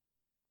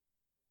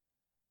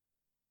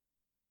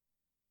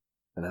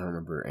 And I don't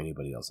remember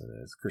anybody else in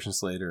it. It's Christian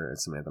Slater and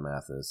Samantha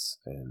Mathis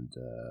and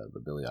the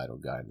Billy Idol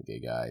guy and the gay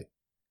guy.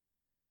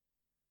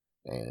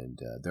 And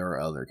there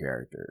are other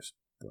characters,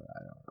 but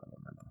I don't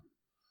remember.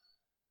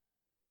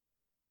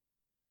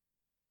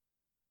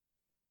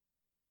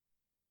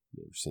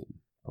 You ever seen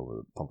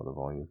Pump Up the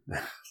Volume?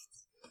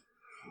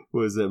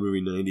 What was that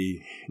movie,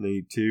 90,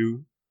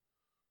 92?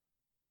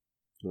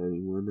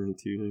 91,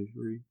 92,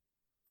 93?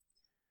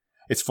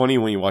 It's funny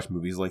when you watch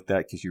movies like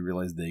that because you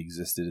realize they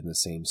existed in the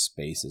same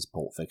space as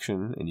Pulp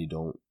Fiction, and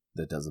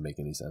that doesn't make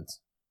any sense.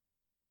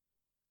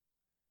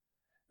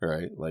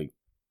 Right? Like,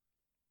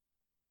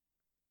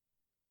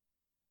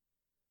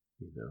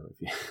 you know,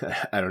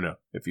 I don't know.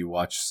 If you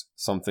watch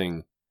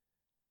something,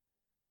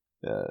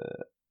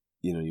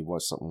 you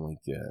watch something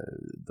like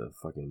the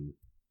fucking,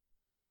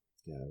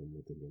 what am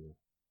I thinking of?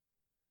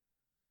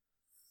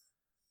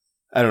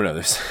 I don't know.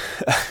 There's,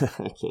 I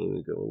can't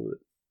even go with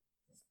it.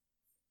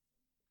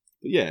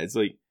 But yeah, it's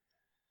like,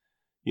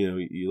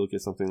 you look at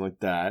something like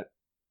that.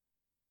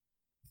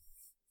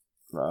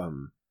 I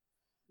don't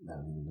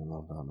even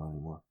know about that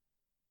anymore.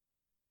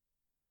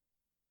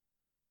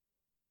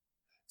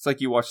 It's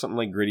like you watch something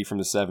like Gritty from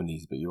the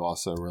 70s, but you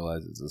also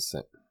realize it's the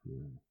same.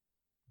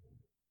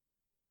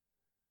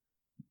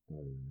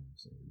 What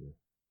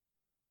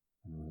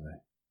was I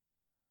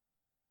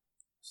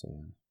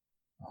saying?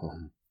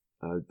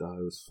 I thought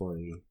it was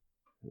funny.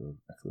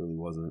 I clearly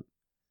wasn't.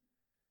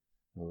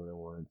 What I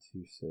wanted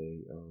to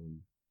say,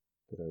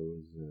 that I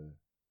was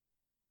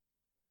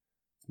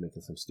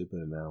making some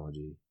stupid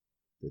analogy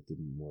that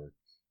didn't work.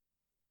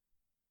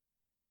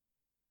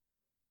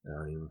 I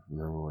don't even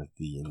remember what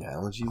the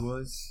analogy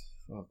was.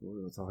 Fuck,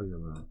 what was I talking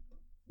about?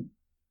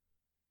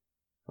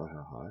 About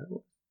how high it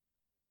was?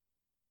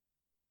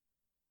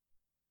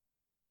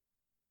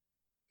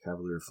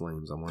 Cavalier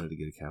Flames. I wanted to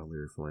get a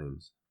Cavalier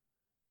Flames.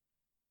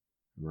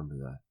 Remember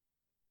that.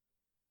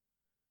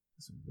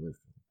 That's a really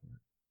fun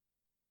part.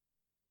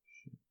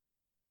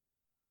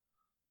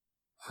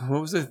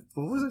 What was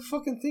I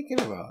fucking thinking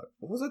about?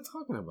 What was I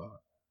talking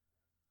about?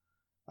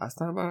 I was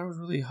talking about I was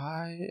really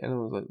high and I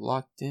was like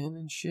locked in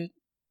and shit.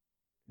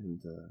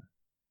 And I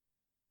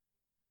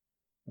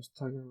was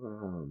talking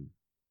about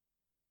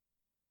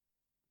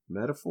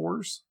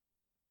metaphors.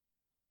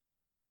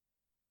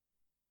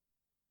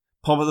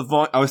 Pump Up the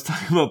Volume. I was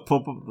talking about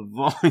Pump Up the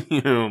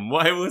Volume.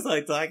 Why was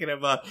I talking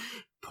about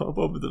Pump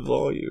Up the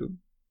Volume?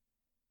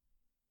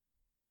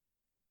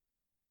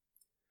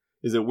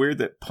 Is it weird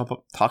that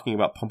talking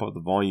about Pump Up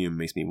the Volume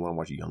makes me want to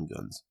watch Young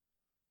Guns?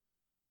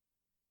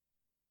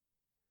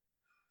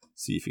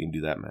 See if you can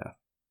do that math.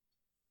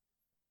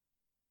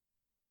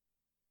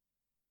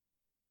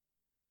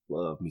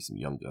 Love me some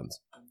Young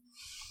Guns.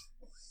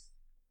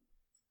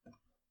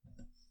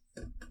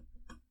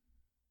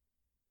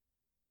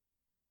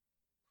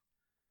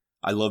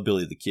 I love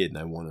Billy the Kid, and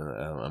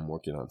I'm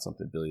working on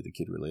something Billy the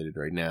Kid related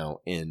right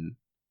now, and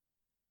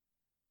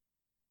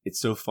it's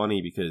so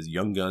funny because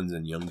Young Guns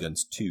and Young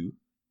Guns 2,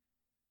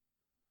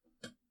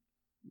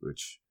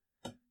 which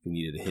if you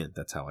needed a hint,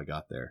 that's how I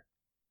got there,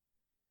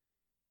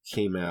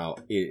 came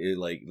out. It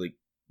like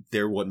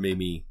they're what made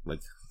me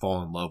like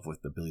fall in love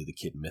with the Billy the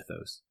Kid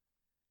mythos,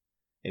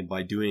 and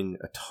by doing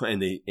a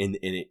ton,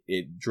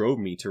 it drove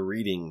me to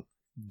reading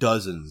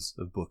dozens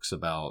of books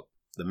about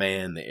the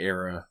man, the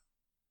era.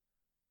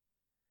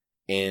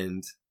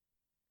 And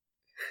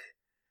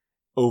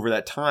over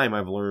that time,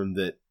 I've learned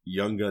that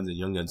Young Guns and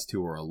Young Guns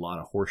 2 are a lot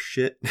of horse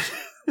shit.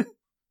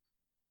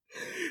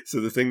 So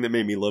the thing that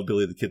made me love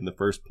Billy the Kid in the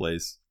first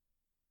place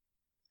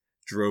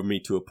drove me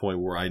to a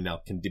point where I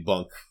now can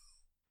debunk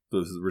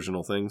those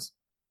original things.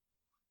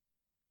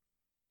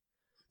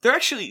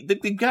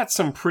 They've got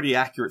some pretty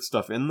accurate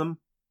stuff in them.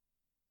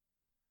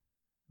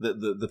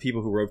 The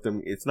people who wrote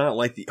them, it's not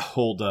like the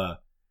old,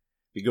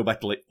 we go back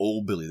to like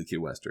old Billy the Kid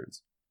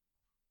westerns.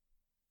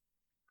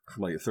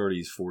 From like the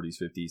 30s,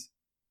 40s, 50s.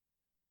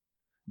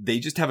 They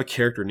just have a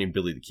character named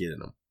Billy the Kid in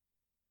them.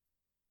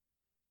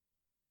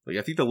 Like,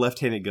 I think the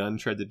Left-Handed Gun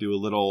tried to do a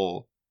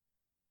little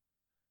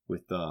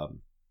with,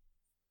 Old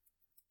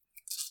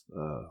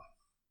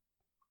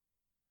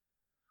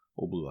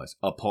Blue Eyes.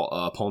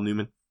 Paul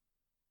Newman.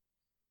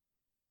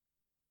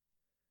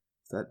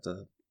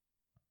 that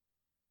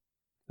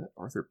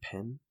Arthur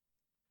Penn?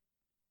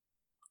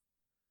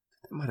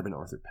 That might have been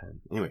Arthur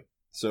Penn. Anyway,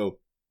 so,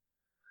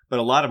 but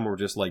a lot of them were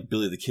just like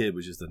Billy the Kid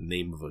was just the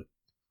name of a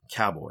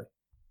cowboy.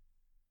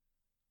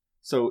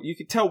 So you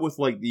could tell with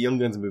like the Young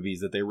Guns movies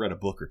that they read a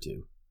book or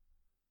two.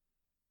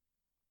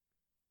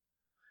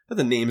 But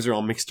the names are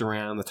all mixed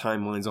around, the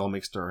timeline's all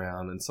mixed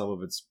around, and some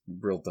of it's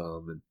real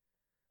dumb. And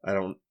I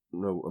don't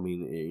know. I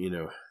mean,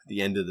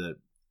 the end of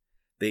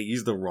they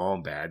used the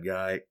wrong bad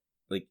guy.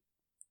 Like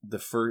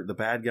the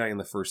bad guy in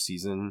the first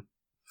season.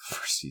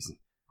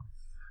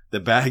 The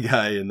bad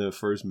guy in the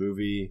first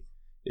movie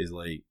is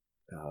like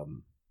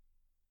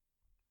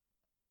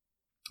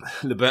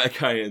the bad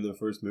guy in the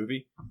first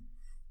movie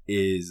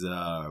is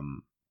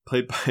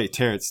played by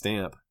Terrence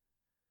Stamp,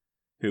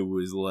 who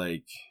was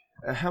like,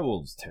 how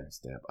old is Terrence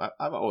Stamp?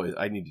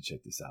 I need to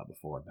check this out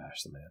before I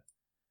bash the man.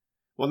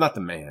 Well, not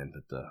the man,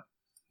 but the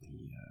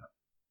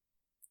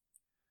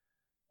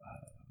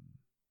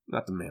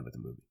not the man, but the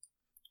movie.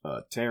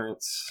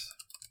 Terrence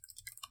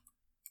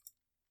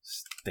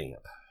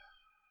Stamp.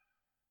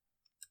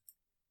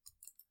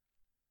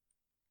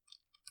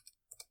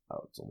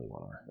 Oh, it's only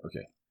 1 hour.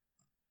 Okay.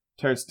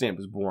 Terrence Stamp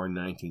was born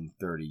in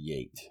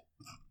 1938.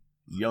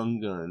 Young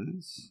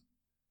Guns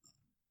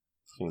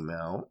came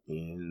out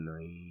in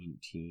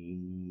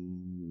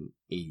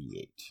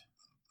 1988.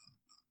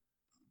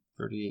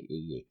 38,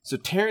 88. So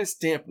Terrence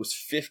Stamp was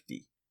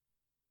 50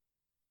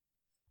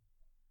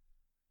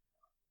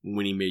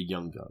 when he made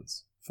Young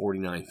Guns.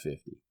 49,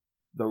 50.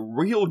 The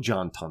real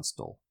John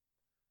Tunstall,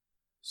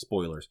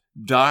 spoilers,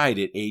 died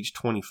at age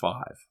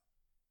 25.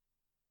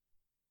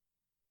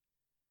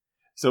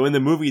 So in the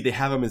movie, they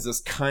have him as this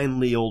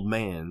kindly old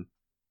man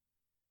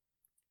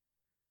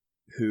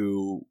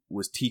who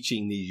was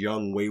teaching these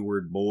young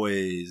wayward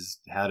boys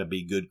how to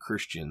be good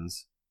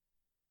Christians.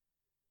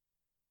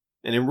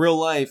 And in real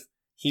life,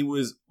 he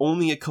was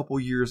only a couple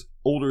years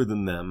older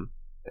than them.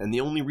 And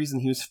the only reason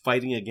he was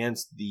fighting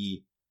against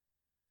the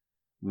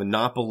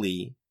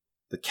monopoly,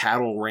 the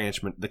cattle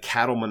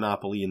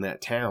monopoly in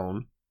that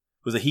town,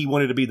 was that he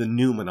wanted to be the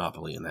new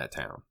monopoly in that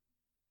town.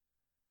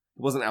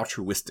 It wasn't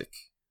altruistic.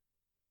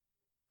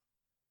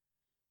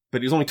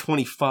 But he was only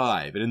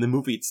 25, and in the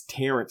movie it's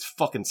Terrence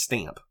fucking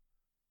Stamp.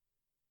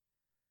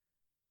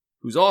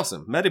 Who's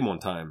awesome. Met him one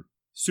time.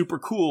 Super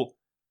cool.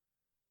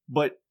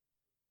 But,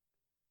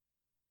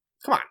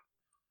 come on.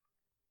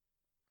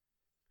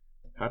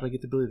 How did I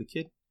get to Billy the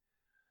Kid?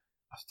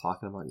 I was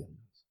talking about Young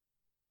Guns.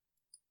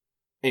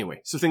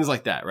 Anyway, so things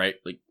like that, right?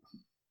 Like,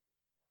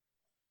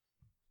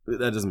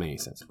 that doesn't make any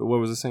sense. But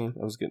what was I saying?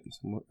 I was getting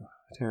some more.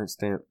 Terrence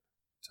Stamp.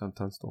 John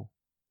Tunstall.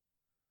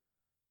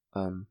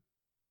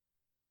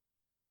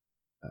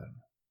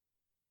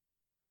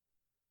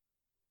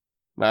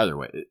 Either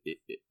way,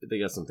 they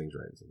got some things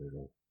right and some things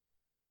wrong.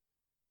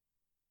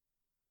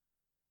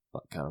 I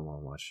kind of want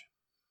to watch.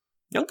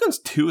 Young Guns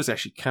 2 is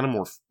actually kind of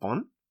more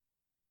fun.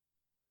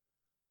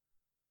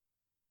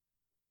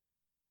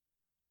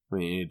 I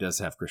mean, it does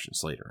have Christian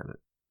Slater in it.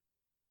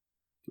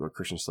 Do you want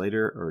Christian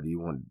Slater, or do you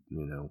want,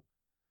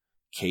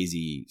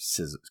 Casey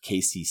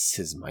Szymanski?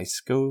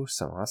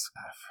 I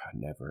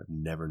never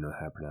know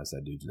how to pronounce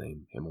that dude's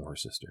name. Him or her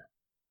sister.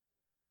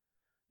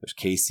 There's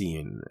Casey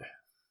and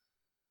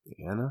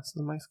Anna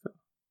Szymanski?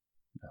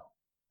 No.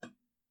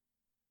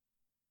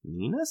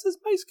 Nina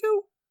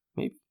Szymanski?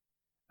 Maybe?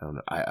 I don't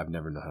know. I've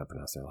never known how to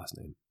pronounce their last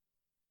name.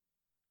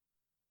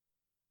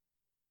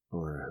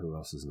 Or who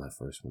else is in that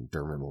first one?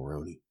 Dermot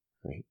Mulroney,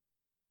 right?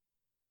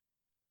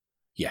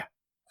 Yeah.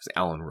 It was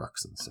Alan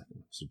Ruck's in the second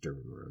one. So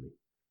Dermot Mulroney.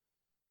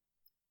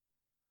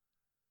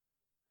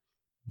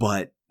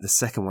 But the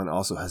second one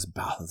also has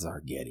Balthazar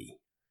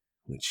Getty,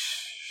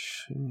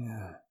 which,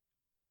 yeah.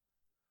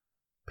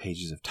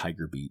 Pages of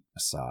Tiger Beat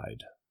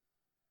aside,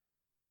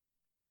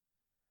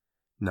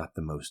 not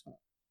the most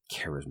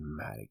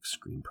charismatic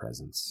screen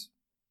presence.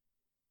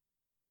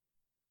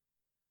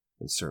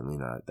 And certainly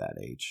not at that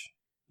age.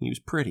 He was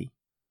pretty.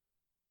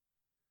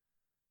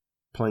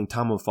 Playing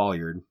Tom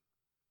O'Folliard,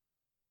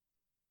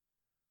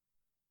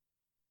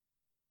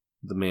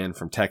 the man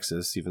from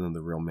Texas, even though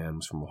the real man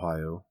was from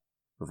Ohio,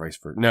 or vice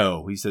versa.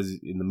 No, he says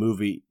in the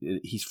movie,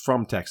 he's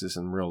from Texas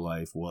in real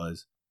life,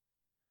 was.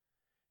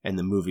 And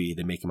the movie,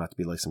 they make him out to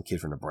be like some kid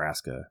from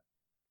Nebraska.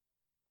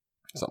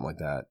 Something like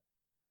that.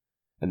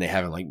 And they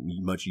have him like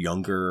much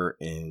younger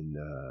and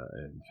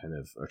kind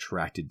of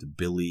attracted to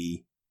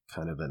Billy,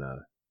 kind of in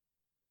a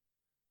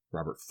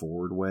Robert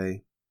Ford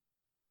way.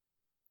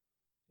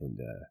 And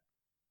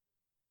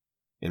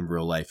in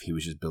real life, he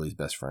was just Billy's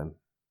best friend.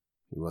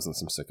 He wasn't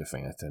some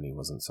sycophant, and he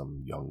wasn't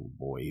some young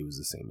boy. He was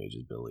the same age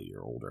as Billy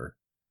or older.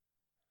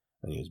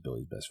 And he was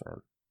Billy's best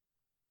friend.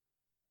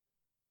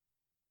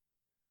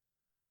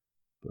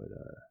 But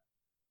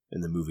in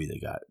the movie, they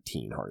got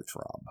teen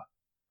heartthrob.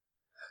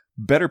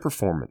 Better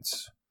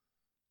performance.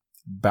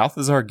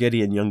 Balthazar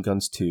Getty in Young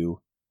Guns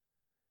 2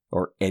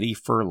 or Eddie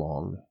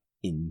Furlong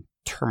in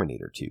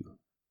Terminator 2.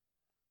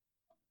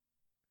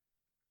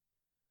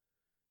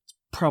 It's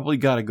probably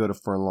got to go to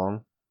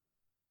Furlong.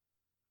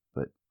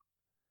 But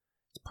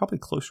it's probably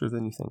closer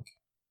than you think.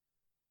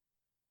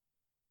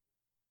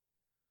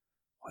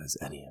 What does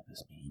any of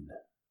this mean?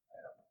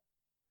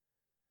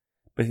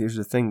 But here's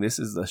the thing. This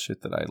is the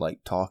shit that I like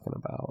talking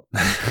about.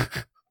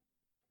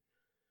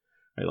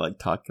 I like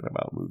talking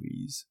about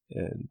movies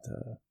and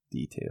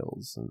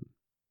details. And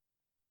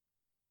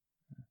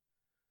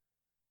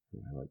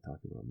I like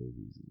talking about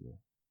movies as well.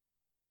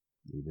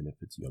 Even if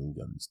it's Young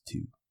Guns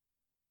 2.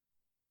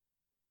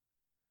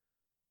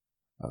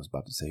 I was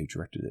about to say who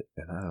directed it,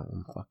 and I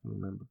don't fucking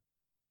remember.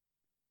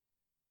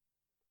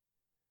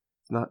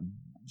 It's not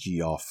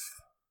Geoff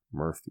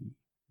Murphy,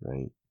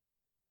 right?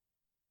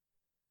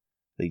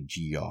 I think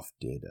Geoff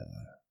did,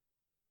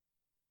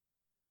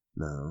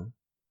 no.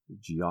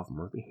 Geoff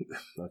Murphy?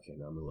 Okay,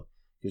 now I'm gonna look.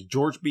 Because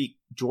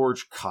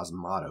George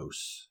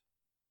Cosmatos.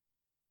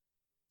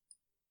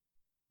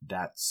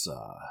 That's,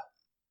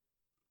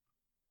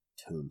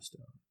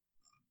 Tombstone.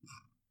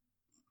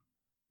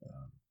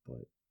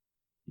 But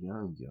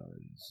Young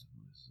Guns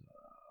was,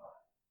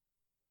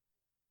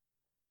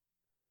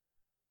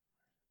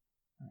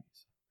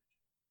 that's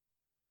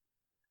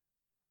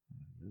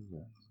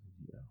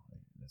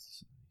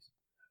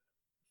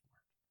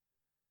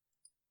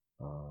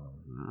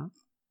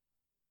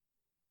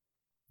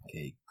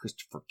okay,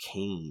 Christopher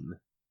Kane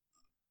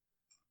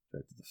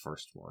directed the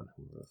first one.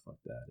 Whoever the fuck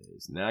that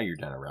is. Now you're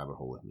down a rabbit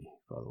hole with me,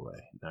 by the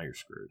way. Now you're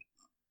screwed.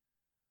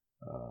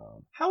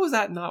 How is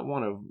that not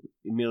one of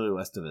Emilio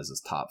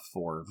Estevez's top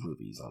 4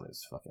 movies on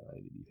his fucking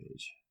IMDb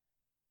page?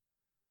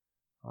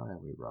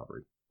 Highway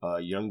Robbery.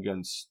 Young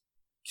Guns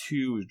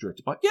 2 was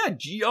directed by,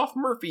 Geoff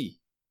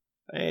Murphy.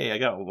 Hey, I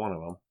got one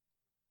of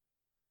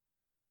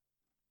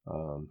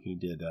them. He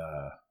did,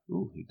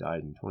 he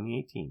died in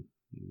 2018.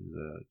 He was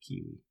a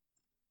Kiwi.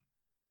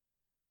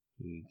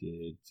 He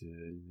did,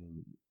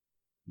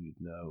 you'd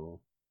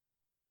know,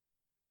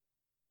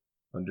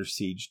 Under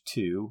Siege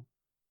 2.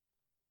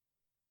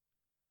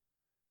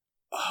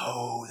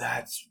 Oh,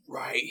 that's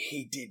right.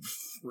 He did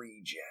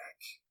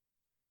Freejack.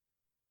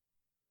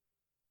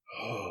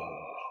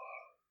 Oh.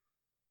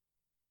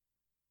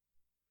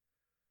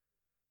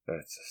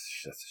 That's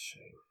a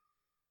shame.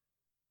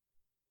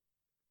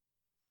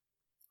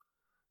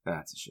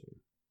 That's a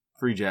shame.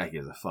 Freejack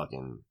is a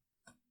fucking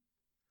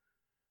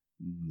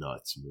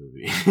nuts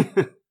movie.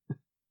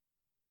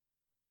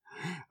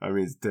 I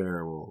mean, it's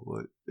terrible.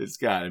 But it's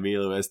got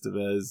Emilio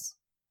Estevez.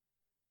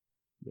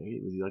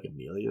 Maybe was he like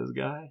Emilio's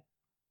guy?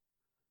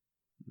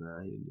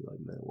 Nah, he didn't do like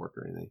Men at Work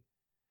or anything.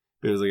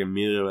 But it was like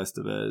Emilio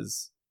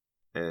Estevez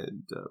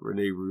and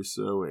Rene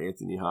Russo and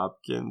Anthony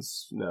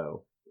Hopkins.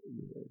 No,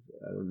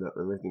 I don't know.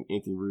 I think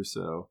Anthony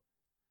Russo.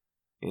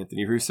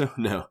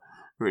 No,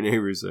 Rene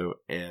Russo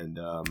and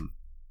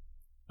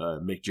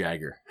Mick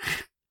Jagger.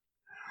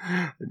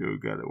 I knew a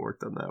guy that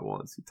worked on that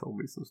once. He told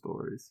me some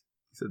stories.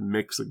 He said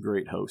Mick's a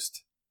great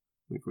host.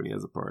 Like when he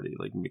has a party,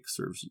 like Mick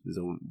serves his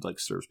own, like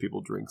serves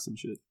people drinks and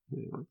shit.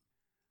 Anyway.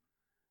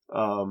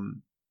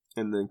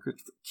 And then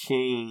Christopher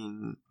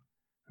Kane,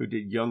 who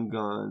did Young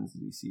Guns.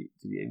 Did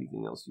he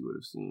anything else you would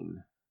have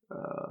seen?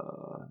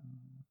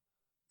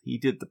 He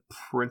did The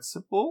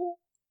Principal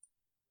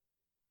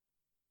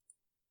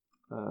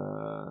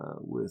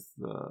with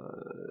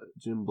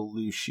Jim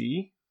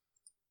Belushi.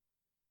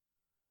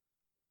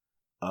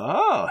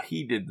 Oh,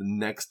 he did The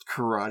Next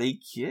Karate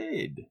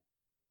Kid.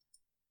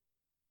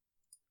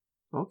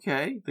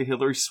 Okay, the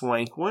Hilary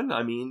Swank one.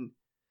 I mean,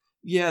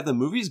 yeah, the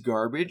movie's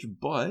garbage,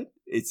 but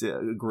it's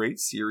a great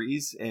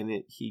series,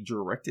 and he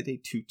directed a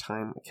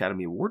 2-time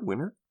Academy Award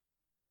winner.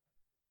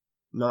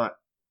 Not,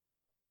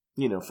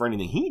 for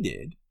anything he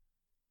did.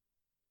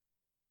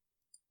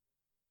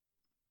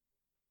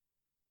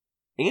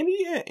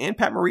 And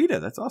Pat Morita,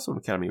 that's also an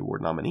Academy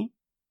Award nominee.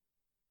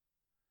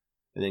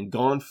 And then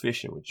Gone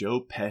Fishing with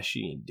Joe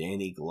Pesci and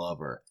Danny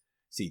Glover.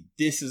 See,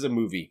 this is a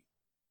movie.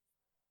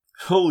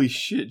 Holy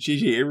shit,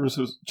 J.J. Abrams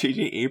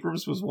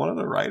was one of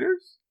the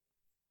writers?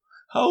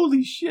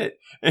 Holy shit.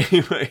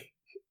 Anyway,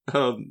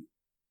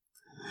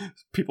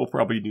 people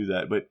probably knew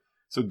that, but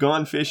so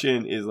Gone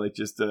Fishing is like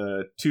just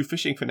 2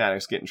 fishing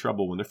fanatics get in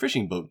trouble when their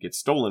fishing boat gets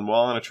stolen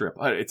while on a trip.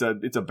 It's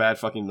a bad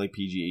fucking like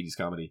PG 80s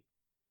comedy.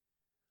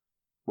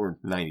 Or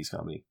 90s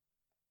comedy.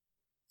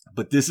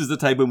 But this is the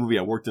type of movie.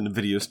 I worked in a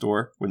video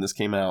store when this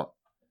came out.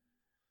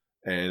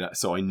 And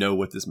so I know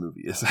what this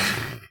movie is.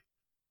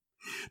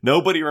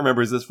 Nobody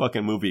remembers this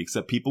fucking movie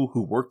except people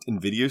who worked in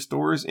video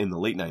stores in the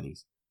late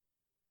 90s.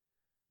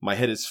 My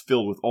head is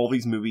filled with all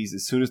these movies.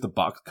 As soon as the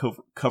box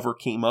cover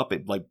came up,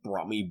 it like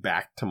brought me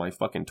back to my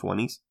fucking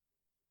 20s.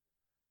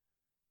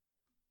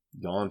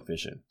 Gone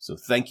Fishing. So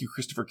thank you,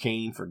 Christopher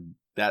Kane, for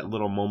that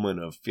little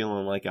moment of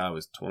feeling like I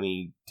was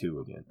 22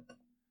 again.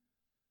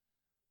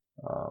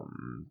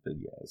 But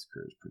yeah, his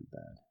career is pretty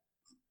bad.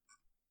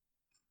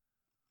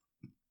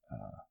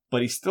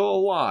 But he's still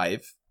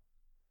alive,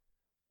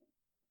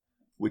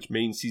 which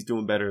means he's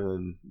doing better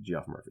than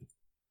Geoff Murphy.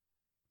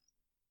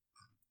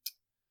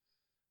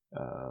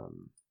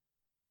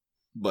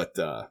 But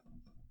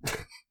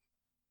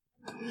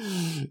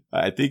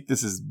I think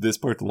this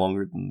part's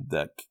longer than the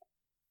deck,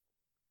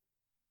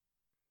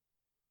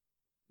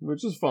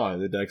 which is fine.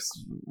 The deck's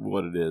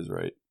what it is,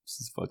 right?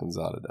 This is fucking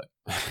Zada deck.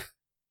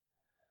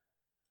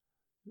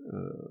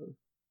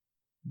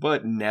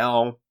 But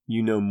now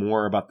you know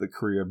more about the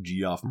career of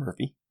Geoff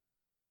Murphy,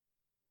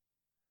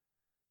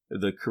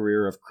 the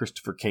career of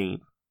Christopher Kane.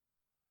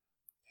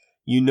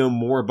 You know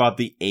more about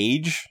the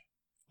age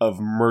of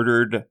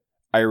murdered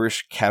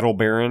Irish cattle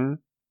baron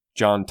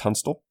John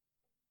Tunstall.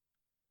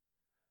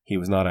 He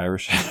was not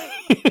Irish.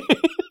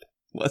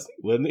 Was he?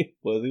 Wasn't he?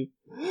 Was he?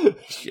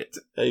 Shit.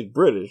 Hey,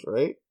 British,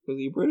 right? Was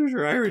he British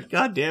or Irish?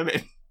 God damn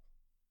it.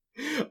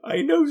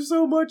 I know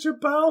so much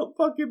about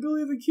fucking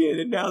Billy the Kid,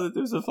 and now that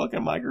there's a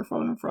fucking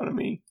microphone in front of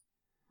me,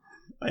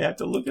 I have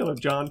to look up if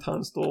John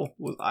Tunstall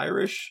was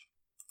Irish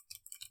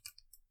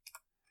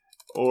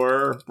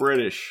or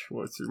British.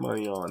 What's your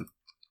money on?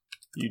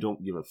 You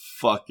don't give a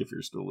fuck if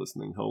you're still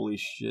listening. Holy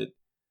shit.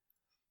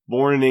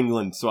 Born in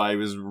England, so I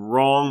was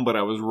wrong, but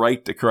I was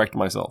right to correct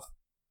myself.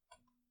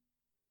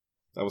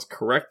 I was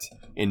correct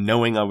in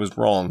knowing I was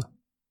wrong.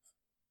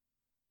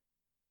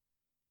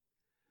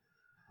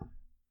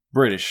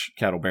 British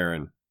cattle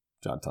baron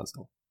John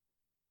Tunstall.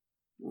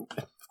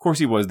 Of course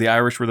he was. The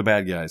Irish were the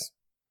bad guys.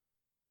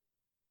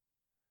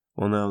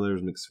 Well, no,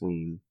 there's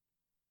McSween.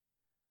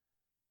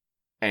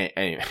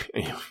 Anyway,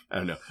 I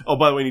don't know. Oh,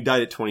 by the way, he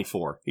died at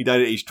 24. He died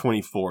at age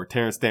 24.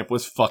 Terrence Stamp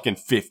was fucking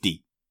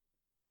 50.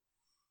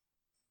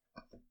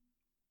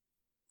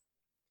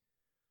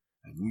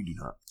 And you do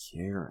not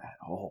care at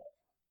all.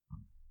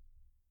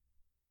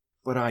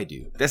 But I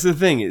do. That's the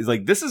thing. Is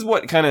like, this is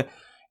what kind of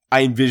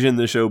I envisioned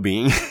the show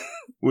being.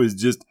 Was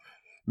just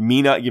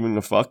me not giving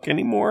a fuck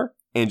anymore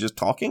and just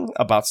talking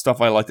about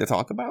stuff I like to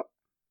talk about.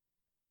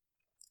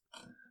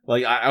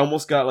 Like, I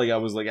almost got like I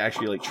was like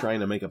actually like trying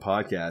to make a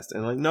podcast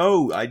and like,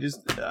 no,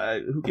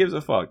 who gives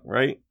a fuck,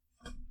 right?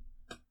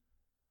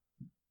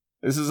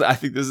 I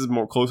think this is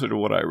more closer to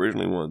what I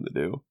originally wanted to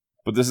do,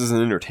 but this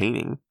isn't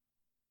entertaining.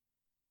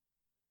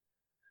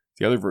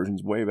 The other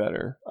version's way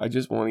better. I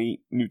just want to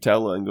eat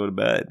Nutella and go to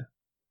bed.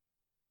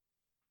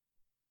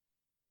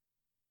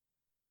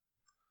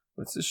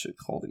 What's this shit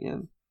called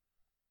again?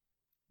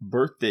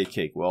 Birthday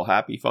cake. Well,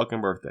 happy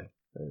fucking birthday.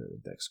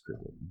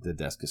 The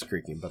desk is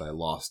creaking, but I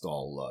lost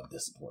all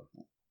discipline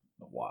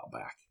a while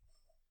back.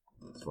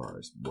 As far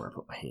as where I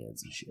put my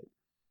hands and shit.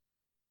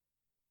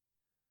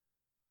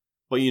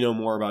 But you know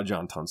more about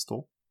John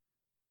Tunstall.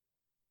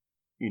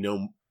 You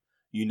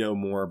know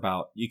more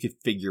about... You could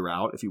figure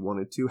out, if you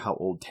wanted to, how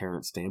old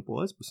Terrence Stamp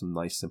was with some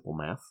nice, simple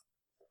math.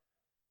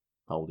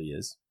 How old he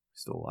is.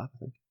 He's still alive, I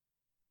think.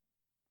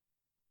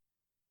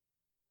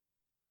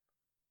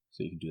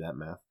 So you can do that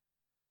math.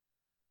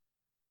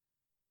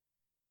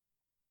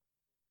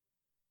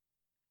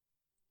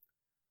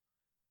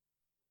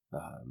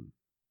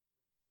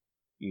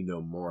 You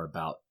know more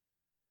about...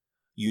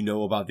 You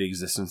know about the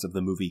existence of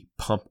the movie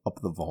Pump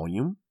Up the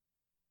Volume.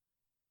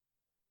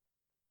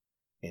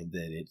 And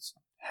that it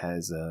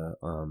has a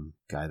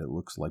guy that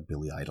looks like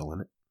Billy Idol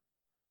in it.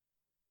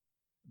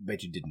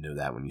 Bet you didn't know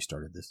that when you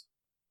started this.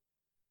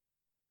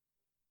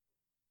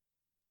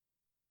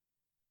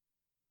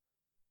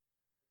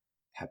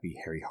 Happy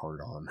Harry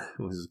Hardon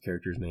was his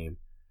character's name.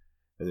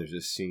 And there's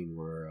this scene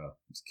where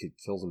this kid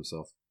kills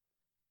himself.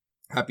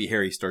 Happy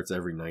Harry starts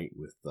every night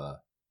with a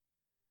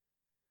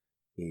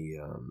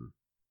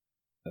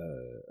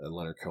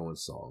Leonard Cohen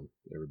song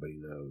everybody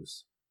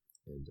knows,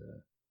 and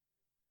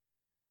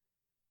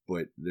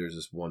but there's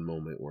this one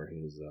moment where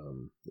his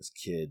this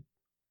kid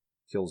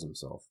kills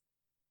himself,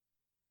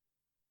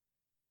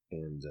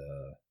 and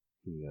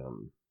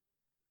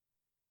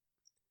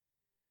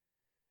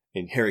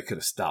and Harry could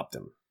have stopped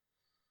him.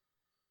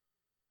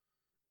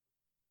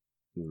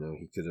 You know,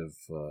 he could have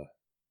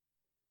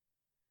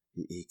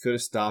he could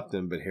have stopped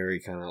him, but Harry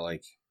kind of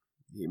like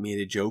he made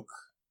a joke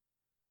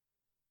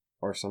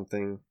or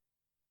something.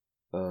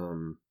 I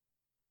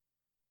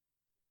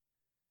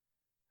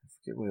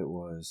forget what it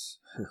was.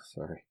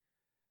 Sorry.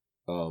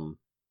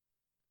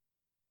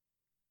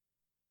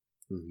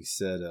 He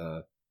said,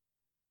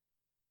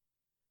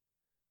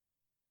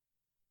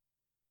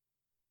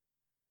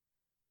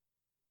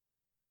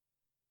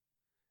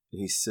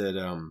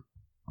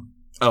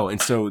 oh,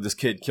 and so this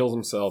kid kills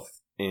himself,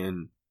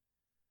 and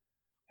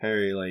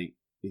Harry, like,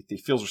 he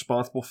feels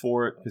responsible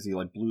for it because he,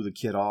 like, blew the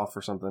kid off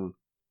or something.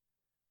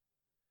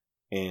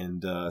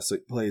 And so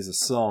he plays a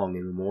song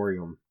in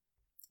memoriam.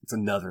 It's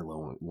another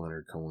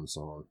Leonard Cohen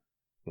song.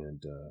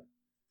 And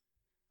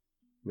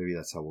maybe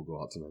that's how we'll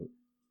go out tonight.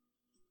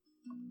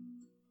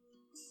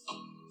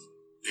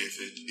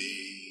 If it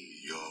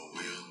be your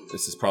will.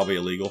 This is probably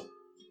illegal.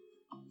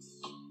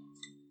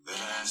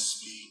 That I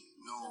speak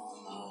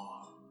no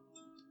more.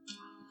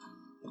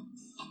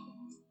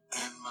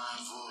 And my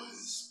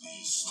voice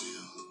be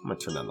still. I'm going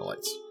to turn down the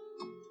lights.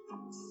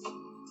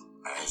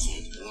 As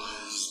it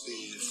was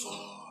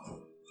before.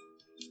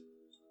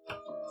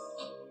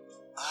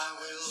 I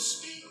will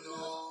speak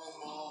no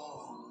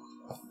more.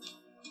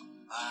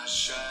 I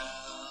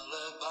shall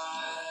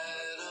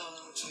abide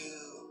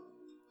until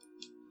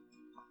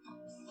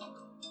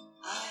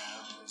I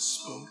am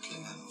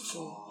spoken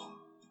for.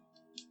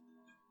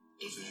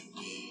 If it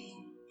be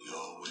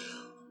your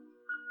will.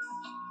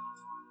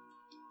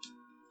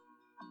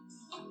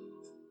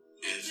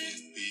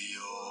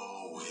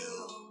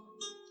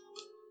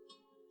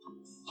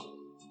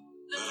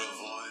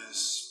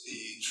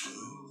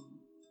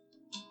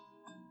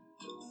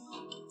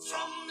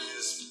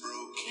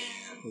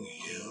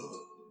 hill,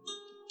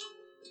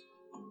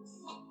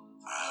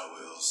 I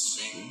will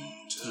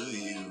sing to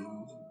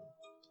you.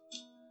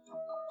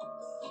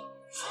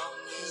 From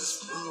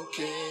this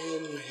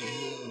broken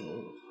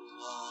hill,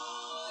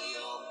 all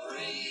your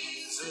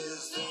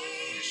praises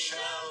they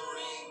shall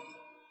ring.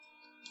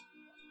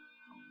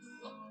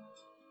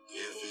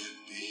 If it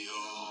be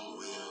your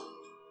will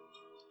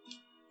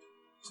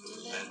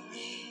to let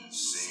me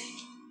sing.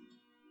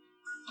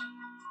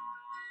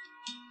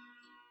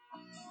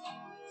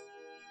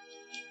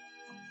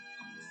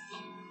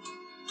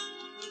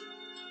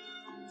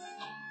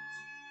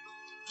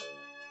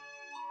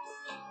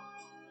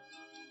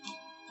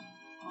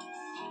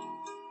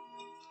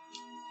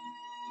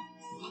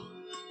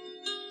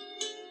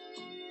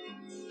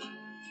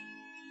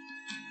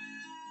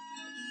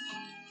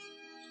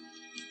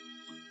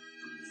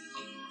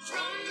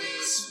 From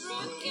this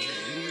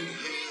broken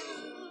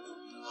hill,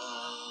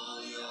 all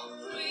your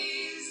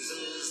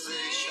praises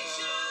they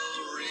shall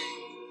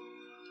ring.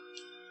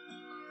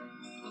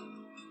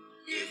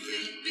 If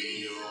it be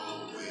your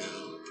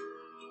will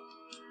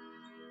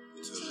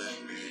to let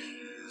me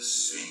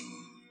sing.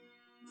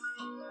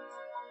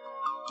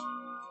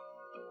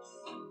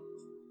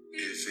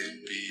 If it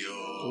be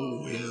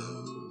your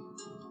will,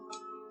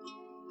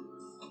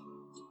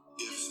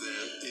 if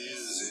there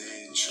is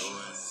a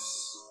choice,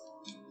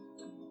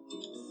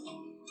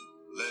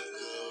 let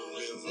the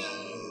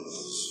rivers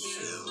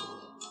fill,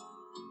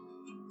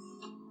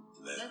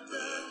 let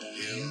the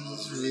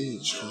hills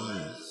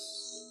rejoice.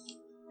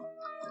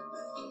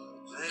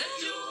 Let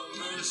your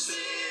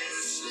mercy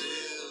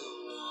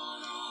spill on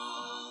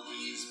all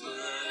these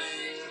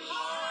burning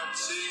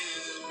hearts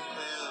in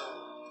hell.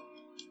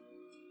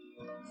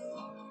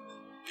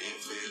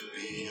 If it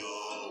be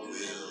your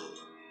will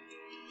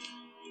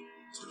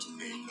to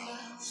make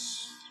us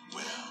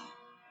well,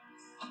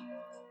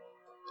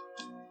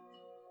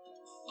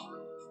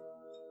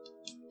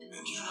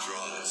 and to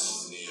draw us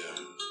near,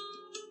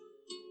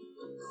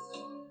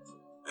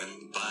 and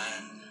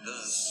bind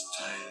us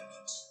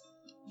tight.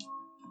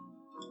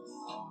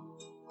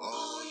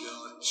 All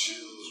your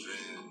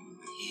children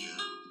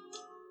here,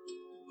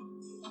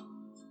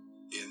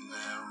 in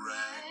their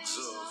rags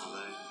of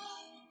light,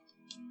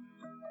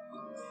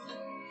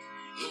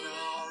 in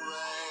our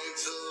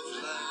rags of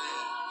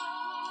light,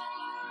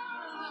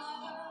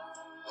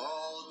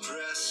 all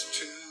dressed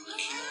to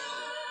kill.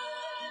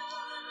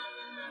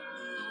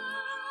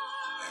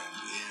 And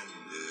in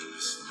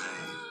this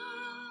night,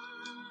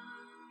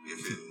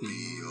 if it be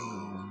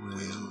your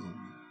will,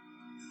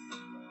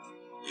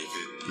 if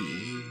it be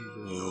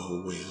your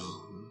will.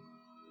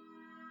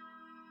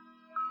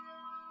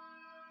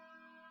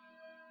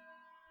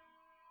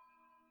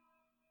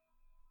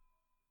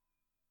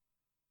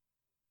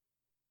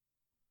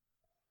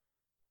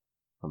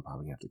 I'm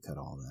probably going to have to cut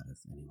all that if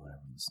anyone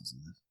ever listens to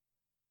this.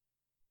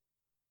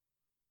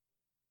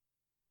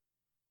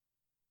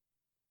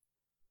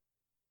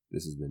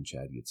 This has been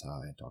Chad Gets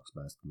High, talks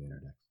about his commander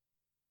decks.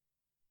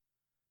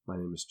 My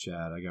name is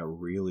Chad. I got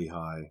really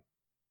high.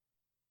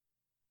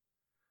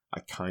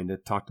 I kind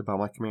of talked about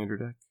my commander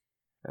deck,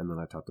 and then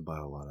I talked about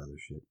a lot of other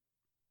shit.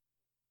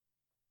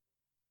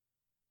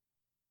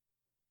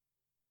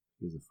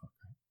 Who gives a fuck,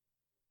 right?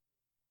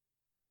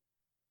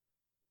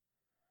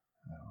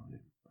 I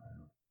don't.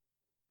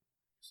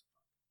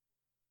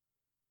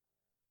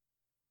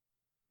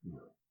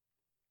 Anyway.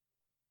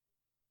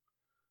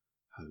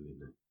 Have a good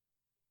night.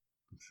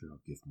 I'm sure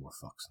I'll give more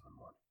fucks in the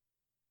morning.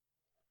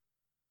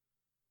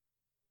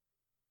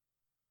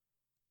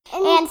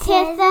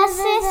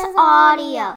 Antithesis Audio.